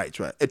raised right,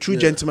 a true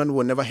gentleman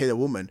will never hit a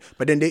woman.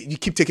 But then you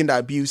keep taking that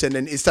abuse and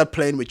then it starts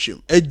playing with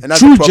you. A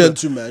true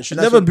gentleman should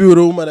never be with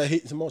a woman that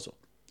hates him also.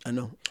 I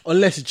know.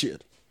 Unless he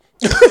cheated.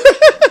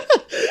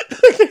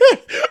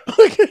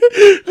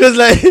 Because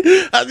like,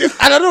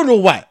 I don't know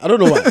why.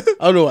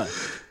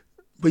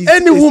 But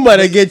any woman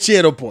that get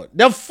cheated upon,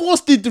 they're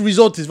forced into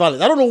resort to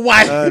violence. I don't know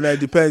why. No, it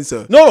depends.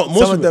 So. No, most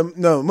some of them,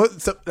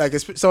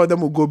 some of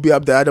them will go beat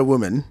up the other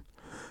woman.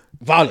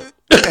 Violent.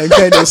 And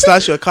then they'll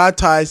slash your car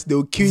tires,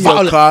 they'll kill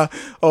your car,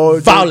 or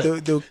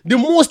violent.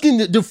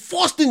 The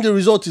first thing they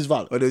resort is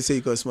violent. Or they'll say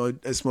you got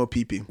a small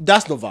pee-pee.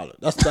 That's not violent.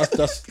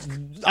 That's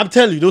I'm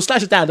telling you, they'll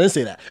slash your tire and then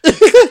say that.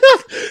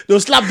 They'll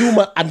slap the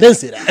woman and then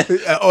say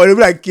that. Or they'll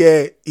be like,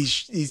 yeah,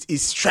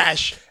 he's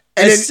trash.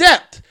 And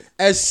except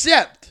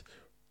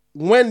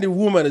when the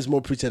woman is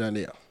more prettier than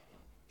they are.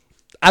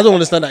 I don't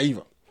understand that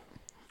either.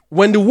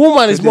 When the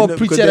woman is more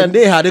prettier than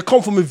they are, they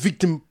come from a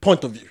victim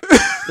point of view.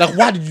 Like,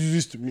 why did you do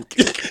this to me?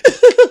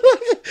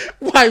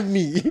 Why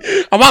me?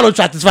 Am I not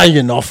satisfying you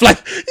enough?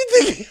 Like, you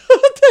think?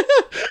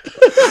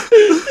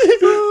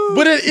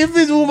 But then if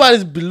this woman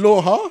is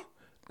below her,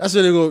 that's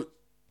when they go,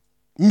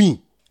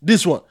 me,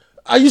 this one.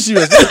 Are you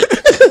serious?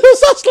 They'll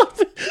start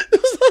slapping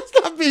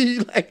you.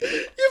 Like,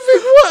 you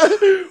think,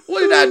 what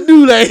did I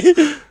do? Like,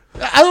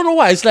 I don't know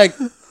why. It's like,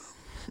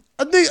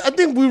 I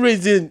think we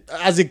raised in,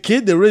 as a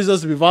kid, they raised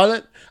us to be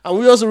violent. And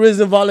we also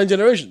raised in violent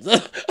generations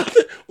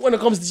when it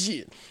comes to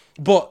cheating.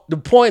 But the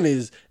point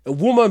is, a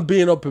woman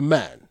beating up a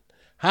man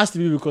has to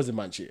be because the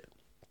man cheated.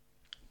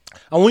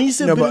 And when you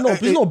say beating up,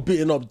 he's not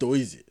beating up though,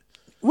 is it?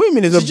 What do you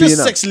mean it's not beating up? She's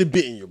just sexually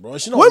beating you, bro.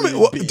 She's not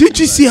really did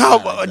you see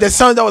how the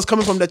sound that was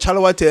coming from the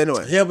Chalawate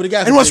anyway? Yeah, but the guy...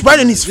 And it was right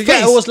in his face.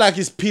 It was like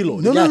his pillow.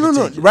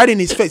 No. Right in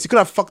his face. He could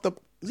have fucked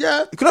up...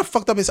 Yeah. He could have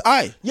fucked up his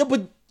eye. Yeah,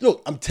 but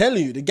look, I'm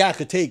telling you, the guy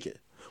could take it.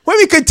 When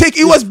we could take,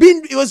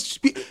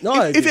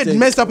 if it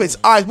messed up his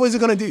eyes, what is it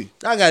gonna do?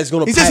 That guy's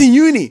gonna. He's just in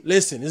uni.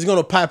 Listen, he's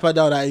gonna pipe her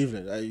down that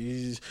evening. Like,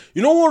 you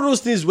know, one of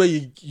those things where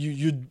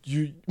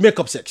you make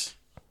up sex.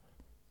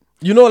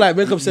 You know, like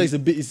make up sex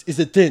is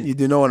a thing. You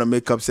do not want to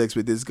make up sex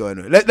with this girl.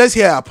 No. Let's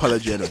hear her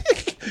apology. No. You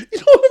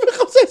don't want to make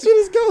up sex with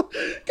this girl,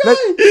 guy.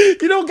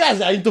 You know,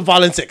 guys are into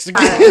violent sex.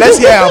 Let's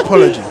hear her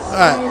apology. All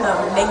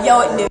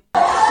right.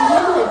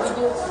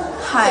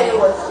 Hi,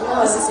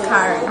 this is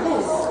Karen.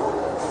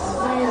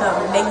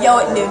 The girl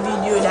in the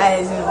video that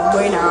is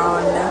going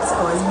around that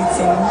I was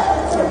beating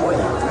the boy,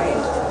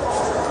 right?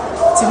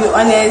 To be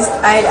honest,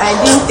 I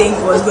didn't think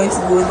it was going to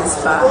go this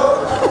far.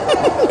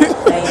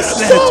 Like,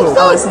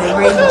 I was in a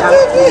very dark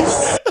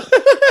place.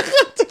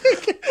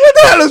 What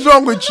the hell is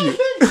wrong with you?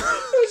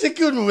 She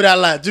killed me with that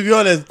line, to be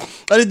honest.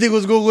 I didn't think it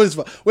was going to go this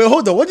far. Wait,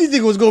 hold on. What do you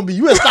think it was going to be?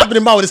 You were slapping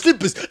him out with the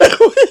slippers. What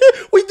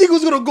do you think it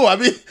was going to go? I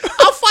mean,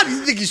 how far do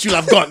you think it should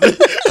have gone?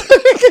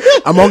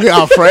 Among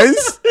our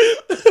friends?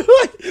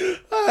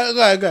 Go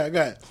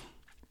ahead.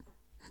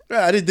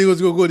 I didn't think it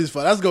was going to go this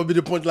far. That's going to be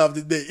the punchline of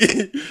the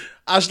day.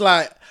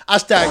 Hashtag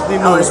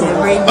didn't know. I was in a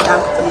very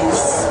dark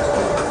place.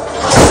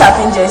 This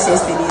happened just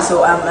yesterday,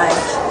 so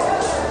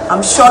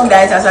I'm shocked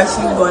that it has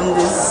actually gone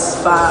this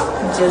far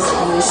just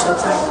in a short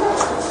time.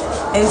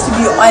 And to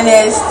be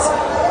honest,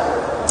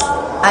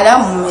 at that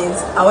moment,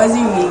 I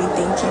wasn't really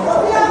thinking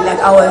properly. Like,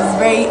 I was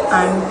very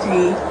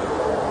angry.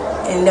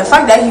 And the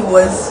fact that he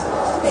was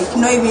like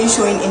not even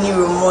showing any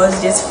remorse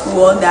just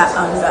fueled that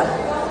anger.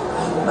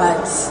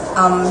 But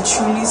I'm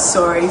truly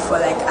sorry for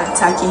like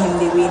attacking him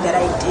the way that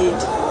I did.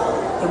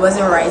 It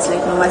wasn't right.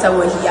 Like, no matter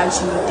what he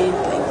actually did,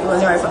 like, it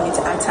wasn't right for me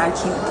to attack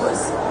him,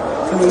 because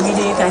from the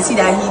video you can see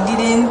that he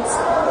didn't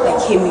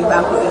like hit me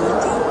back or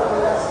anything.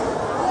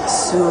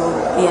 So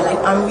yeah, like,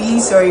 I'm really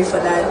sorry for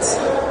that.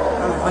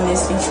 I'm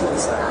honestly truly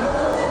sorry.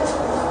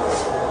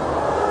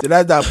 So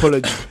that's the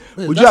apology.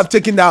 Would you have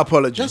taken that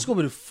apology? That's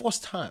gonna be the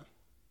first time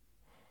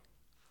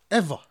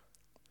ever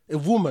a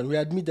woman will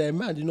admit that a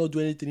man did not do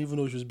anything even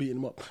though she was beating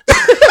him up.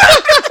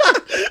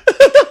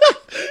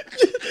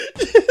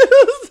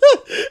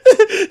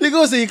 They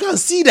go say you can't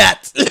see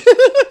that.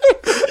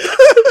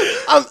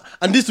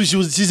 And this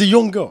she's a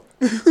young girl.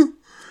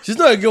 She's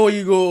not a girl where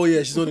you go, oh yeah,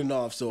 she's only in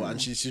love, so and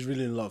she's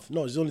really in love.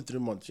 No, she's only 3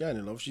 months. She ain't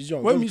in love. She's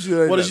young. What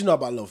Does she know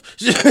about love?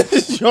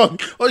 She's young.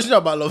 What does she know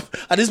about love?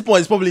 At this point,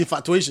 it's probably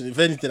infatuation, if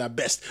anything, at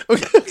best.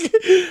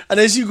 Okay. And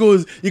then she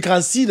goes, you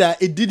can see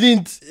that it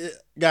didn't.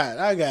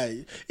 That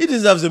guy, he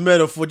deserves a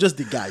medal for just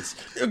the guys.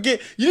 Okay,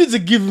 you need to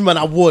give him an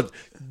award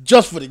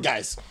just for the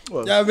guys.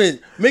 Well, You know what I mean?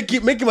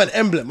 Make him an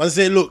emblem and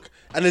say, look,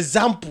 an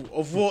example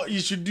of what you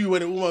should do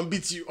when a woman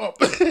beats you up.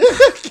 Okay.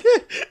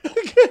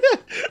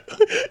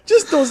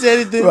 Just don't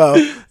say anything. Well,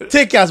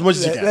 take care as much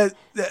as you can.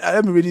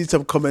 Let me read you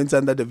some comments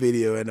under the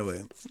video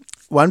anyway.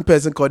 One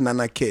person called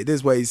Nana K. This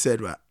is what he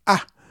said, right?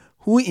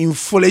 Who in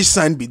foolish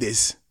son be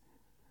this?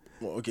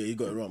 Well, okay, you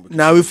got it wrong.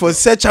 Now we for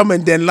search him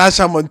and then lash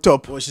him on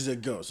top. Well, she's a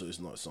girl, so it's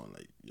not a son.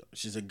 Like,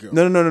 she's a girl.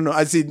 No.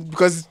 I see,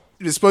 because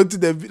respond to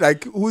the,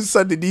 like, whose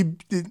son did he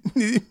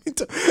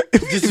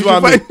This is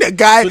what I mean. The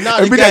guy, So now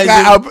and the beat guy the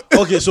guy is up.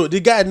 okay, so the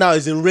guy now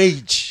is in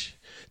rage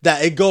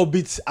that a girl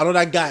beats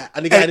another guy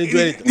and the guy didn't do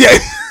anything. Yeah.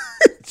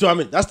 So I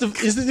mean,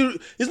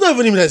 it's not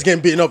even him that's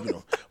getting beaten up,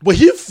 But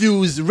he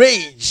feels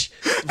rage.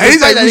 And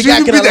he's like, we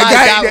shouldn't beat the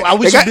guy. I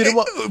wish he beat him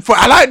up. For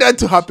allow that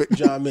to happen. Do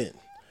you know what I mean?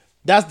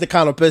 That's the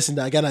kind of person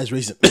that Ghana is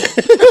raising. Okay.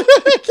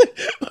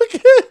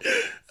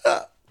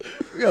 But,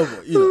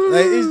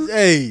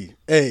 like,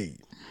 hey.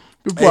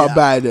 People are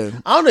bad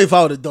then. I don't know if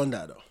I would have done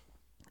that though.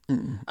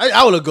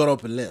 I would have got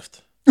up and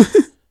left.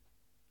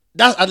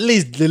 That's at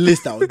least the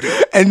list I would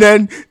do. And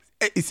then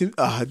it's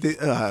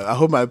I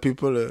hope my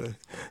people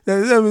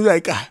they'll be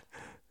like,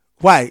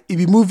 why? If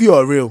you movie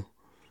or real,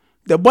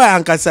 the boy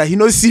Ankasa, he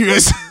not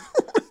serious. Do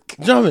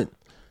you know what I mean?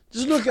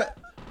 Just look at.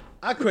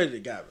 I credit the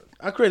guy, man.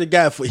 I credit the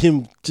guy for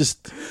him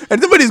just.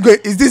 And somebody's going,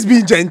 is this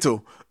being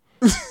gentle?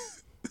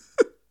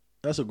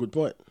 That's a good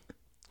point.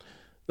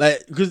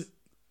 Like, because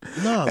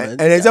no, man. And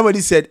then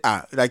somebody said,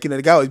 like,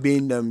 the guy was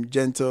being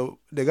gentle.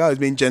 The guy was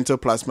being gentle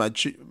plus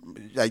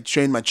like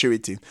trained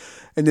maturity.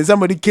 And then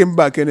somebody came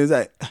back and is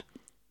like,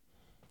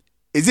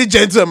 is it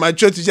gentle and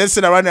mature to just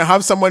sit around and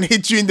have someone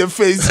hit you in the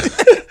face?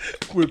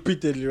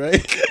 Repeatedly,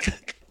 right?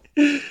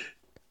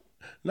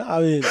 No,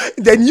 I mean,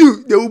 then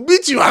they will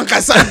beat you,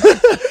 Ankasa.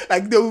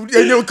 Like they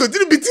will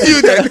continue beating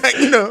you. Then, like,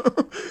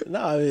 No,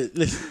 I mean,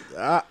 listen,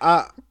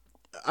 I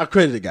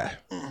credit the guy.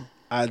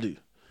 I do.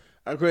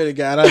 I credit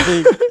the guy, and I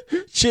think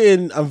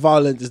cheating and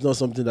violence is not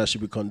something that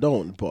should be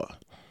condoned. But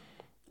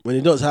when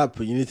it does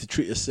happen, you need to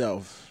treat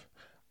yourself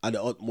at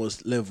the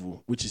utmost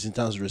level, which is in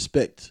terms of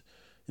respect.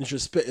 You need to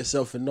respect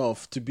yourself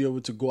enough to be able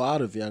to go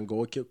out of it and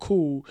go, okay,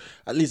 cool.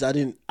 At least I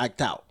didn't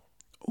act out.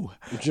 Do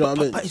you know what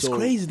I mean? But it's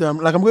crazy though.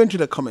 Like, I'm going through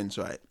the comments,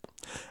 right?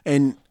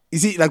 And you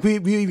see, like, we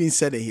even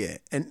said it here,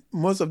 and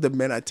most of the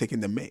men are taking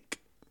the mic.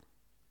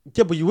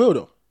 Yeah, but you will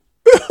though.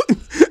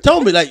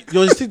 Tell me, like,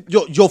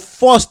 your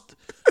first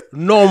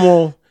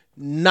normal,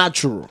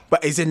 natural.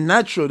 But is it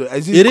natural though?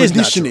 Is It it is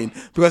conditioning?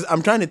 natural. Because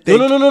I'm trying to think.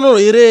 No.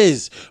 It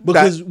is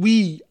because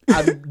we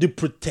are the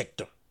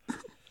protector.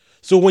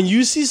 So when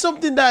you see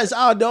something that is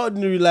out of the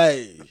ordinary,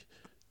 like,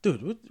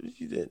 dude, what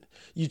you did?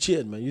 You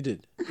cheated, man. You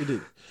did.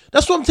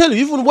 That's what I'm telling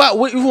you. Even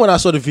when I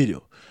saw the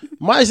video,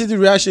 my instant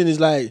reaction is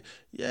like,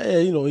 yeah,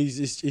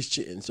 he's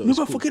cheating. So No,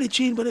 but forget the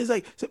cheating. But it's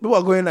like, so people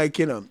are going like,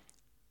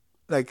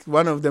 like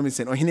one of them is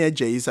saying, Ohine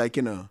Jay is like,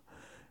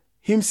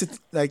 him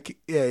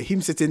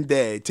sitting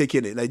there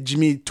taking it, like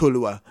Jimmy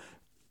Tolua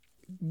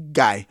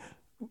guy.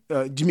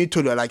 Jimmy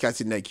Tolua, like I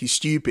said, like, he's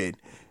stupid.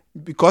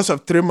 Because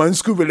of 3 months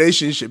school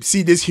relationship,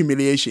 see this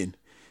humiliation.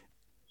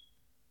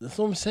 That's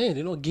what I'm saying.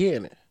 They're not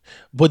getting it.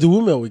 But the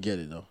women will get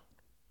it though.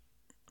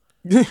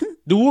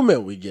 The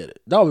women will get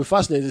it. That will be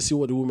fascinating to see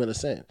what the women are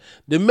saying.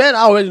 The men,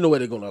 I already know where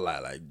they're gonna lie.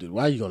 Like, dude,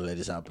 why are you gonna let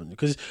this happen?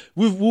 Because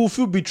we'll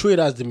feel betrayed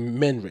as the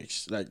men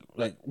race. Like,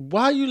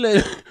 why are you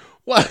letting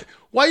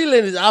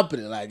this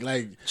happen?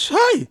 Like,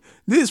 Chai,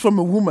 this is from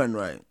a woman,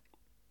 right?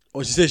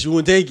 or she said she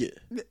won't take it.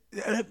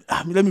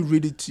 Let me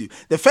read it to you.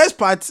 The first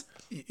part,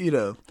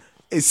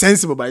 is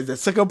sensible, but the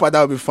second part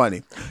that would be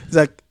funny. It's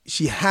like,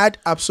 she had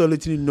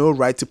absolutely no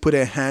right to put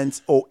her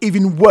hands, or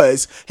even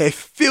worse, her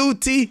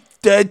filthy,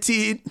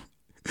 dirty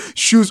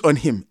shoes on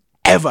him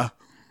ever.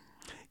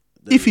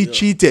 If he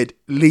cheated,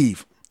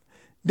 leave.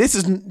 This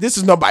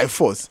is not by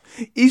force.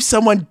 If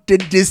someone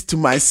did this to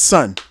my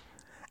son,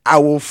 I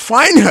will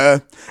find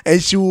her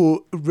and she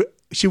will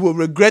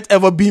regret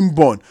ever being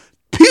born.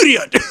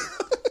 Period.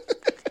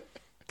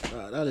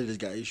 That lady's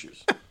got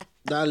issues.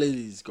 That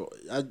lady's got.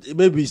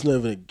 Maybe it's not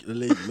even a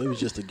lady. Maybe it's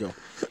just a girl.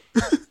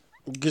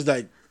 Because,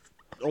 like,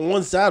 on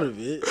one side of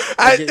it,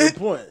 I get your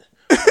point.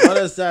 On the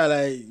other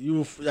side,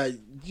 you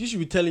should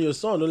be telling your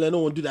son, don't let no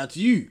one do that to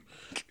you.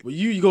 But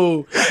you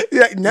go,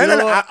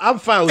 No. I'm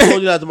fine with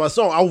telling that to my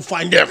son. I will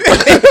find them.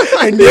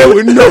 And they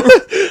will know.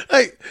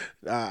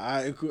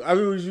 I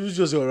mean, we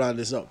just go around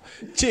this up.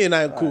 Cheating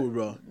ain't cool,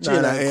 bro.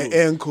 Cheating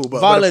ain't cool.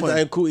 But violence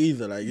ain't cool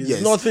either. Like,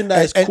 there's nothing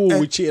that is cool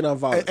with cheating and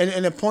violence.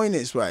 And the point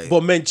is, right?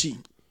 But men cheat.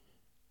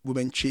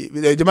 Women cheat.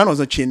 The man was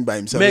not cheating by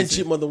himself. Men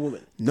cheat more than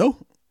women. No.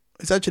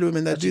 It's actually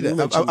women that Actually, do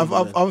women that. cheat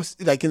more than I was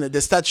like, the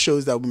stats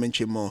shows that women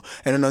cheat more,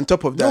 and then on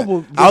top of that,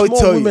 No, but I there's would more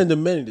tell women you.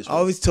 than men in this I world.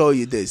 always tell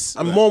you this.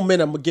 And right? more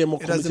men are getting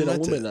more It doesn't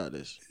committed than matter. women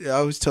nowadays. I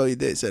always tell you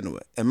this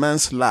anyway. A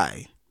man's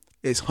lie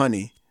is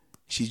honey.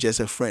 She's just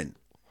a friend.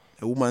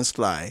 A woman's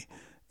lie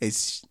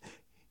is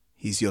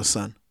he's your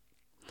son.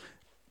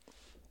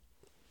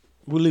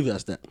 We'll leave it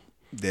as that.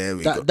 There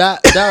we go. That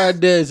right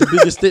there is a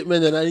bigger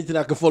statement than anything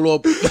I can follow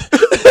up.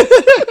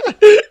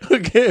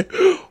 Okay,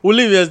 we'll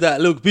leave it as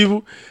that. Look,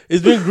 people,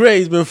 it's been great.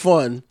 It's been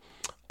fun.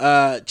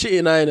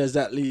 Cheating ain't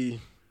exactly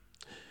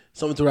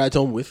something to write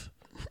home with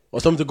or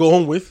something to go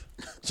home with.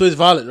 So it's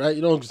violent, right?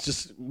 You don't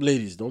just,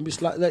 ladies, don't be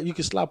slap. Like, you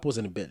can slap us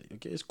in the belly.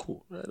 Okay, it's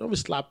cool. Right? Don't be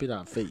slapping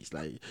our face.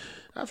 Like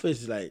our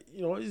face is like,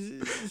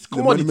 it's The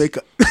money commodity.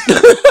 maker.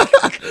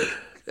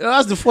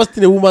 That's the first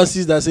thing a woman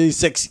sees that says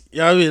sexy. You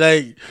know what I mean?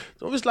 Like,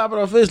 don't be slapping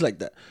her face like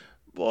that.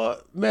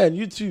 But man,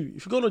 you too.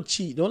 If you're gonna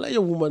cheat, don't let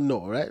your woman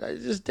know, right? Like,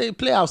 just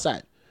play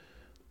outside.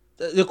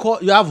 You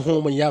have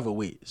home and you have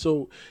away.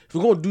 So if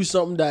you're gonna do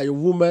something that your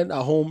woman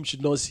at home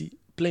should not see,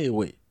 play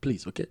away,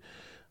 please, okay?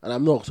 And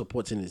I'm not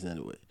supporting this in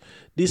any way.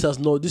 This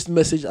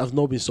message has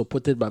not been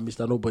supported by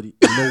Mr. Nobody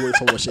in no way,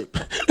 form, or shape.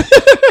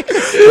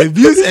 The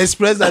views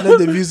expressed are not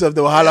the views of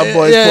the Wahala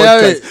Boys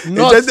podcast. Yeah,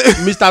 not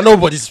Mr.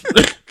 Nobody's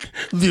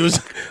views.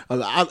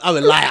 I'm a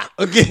liar.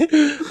 Okay.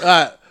 All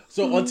right.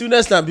 So until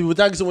next time, people,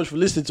 thank you so much for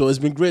listening to us. It's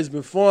been great. It's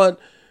been fun.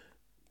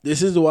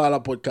 This is the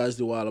Wahala Podcast,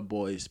 the Wahala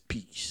Boys.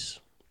 Peace.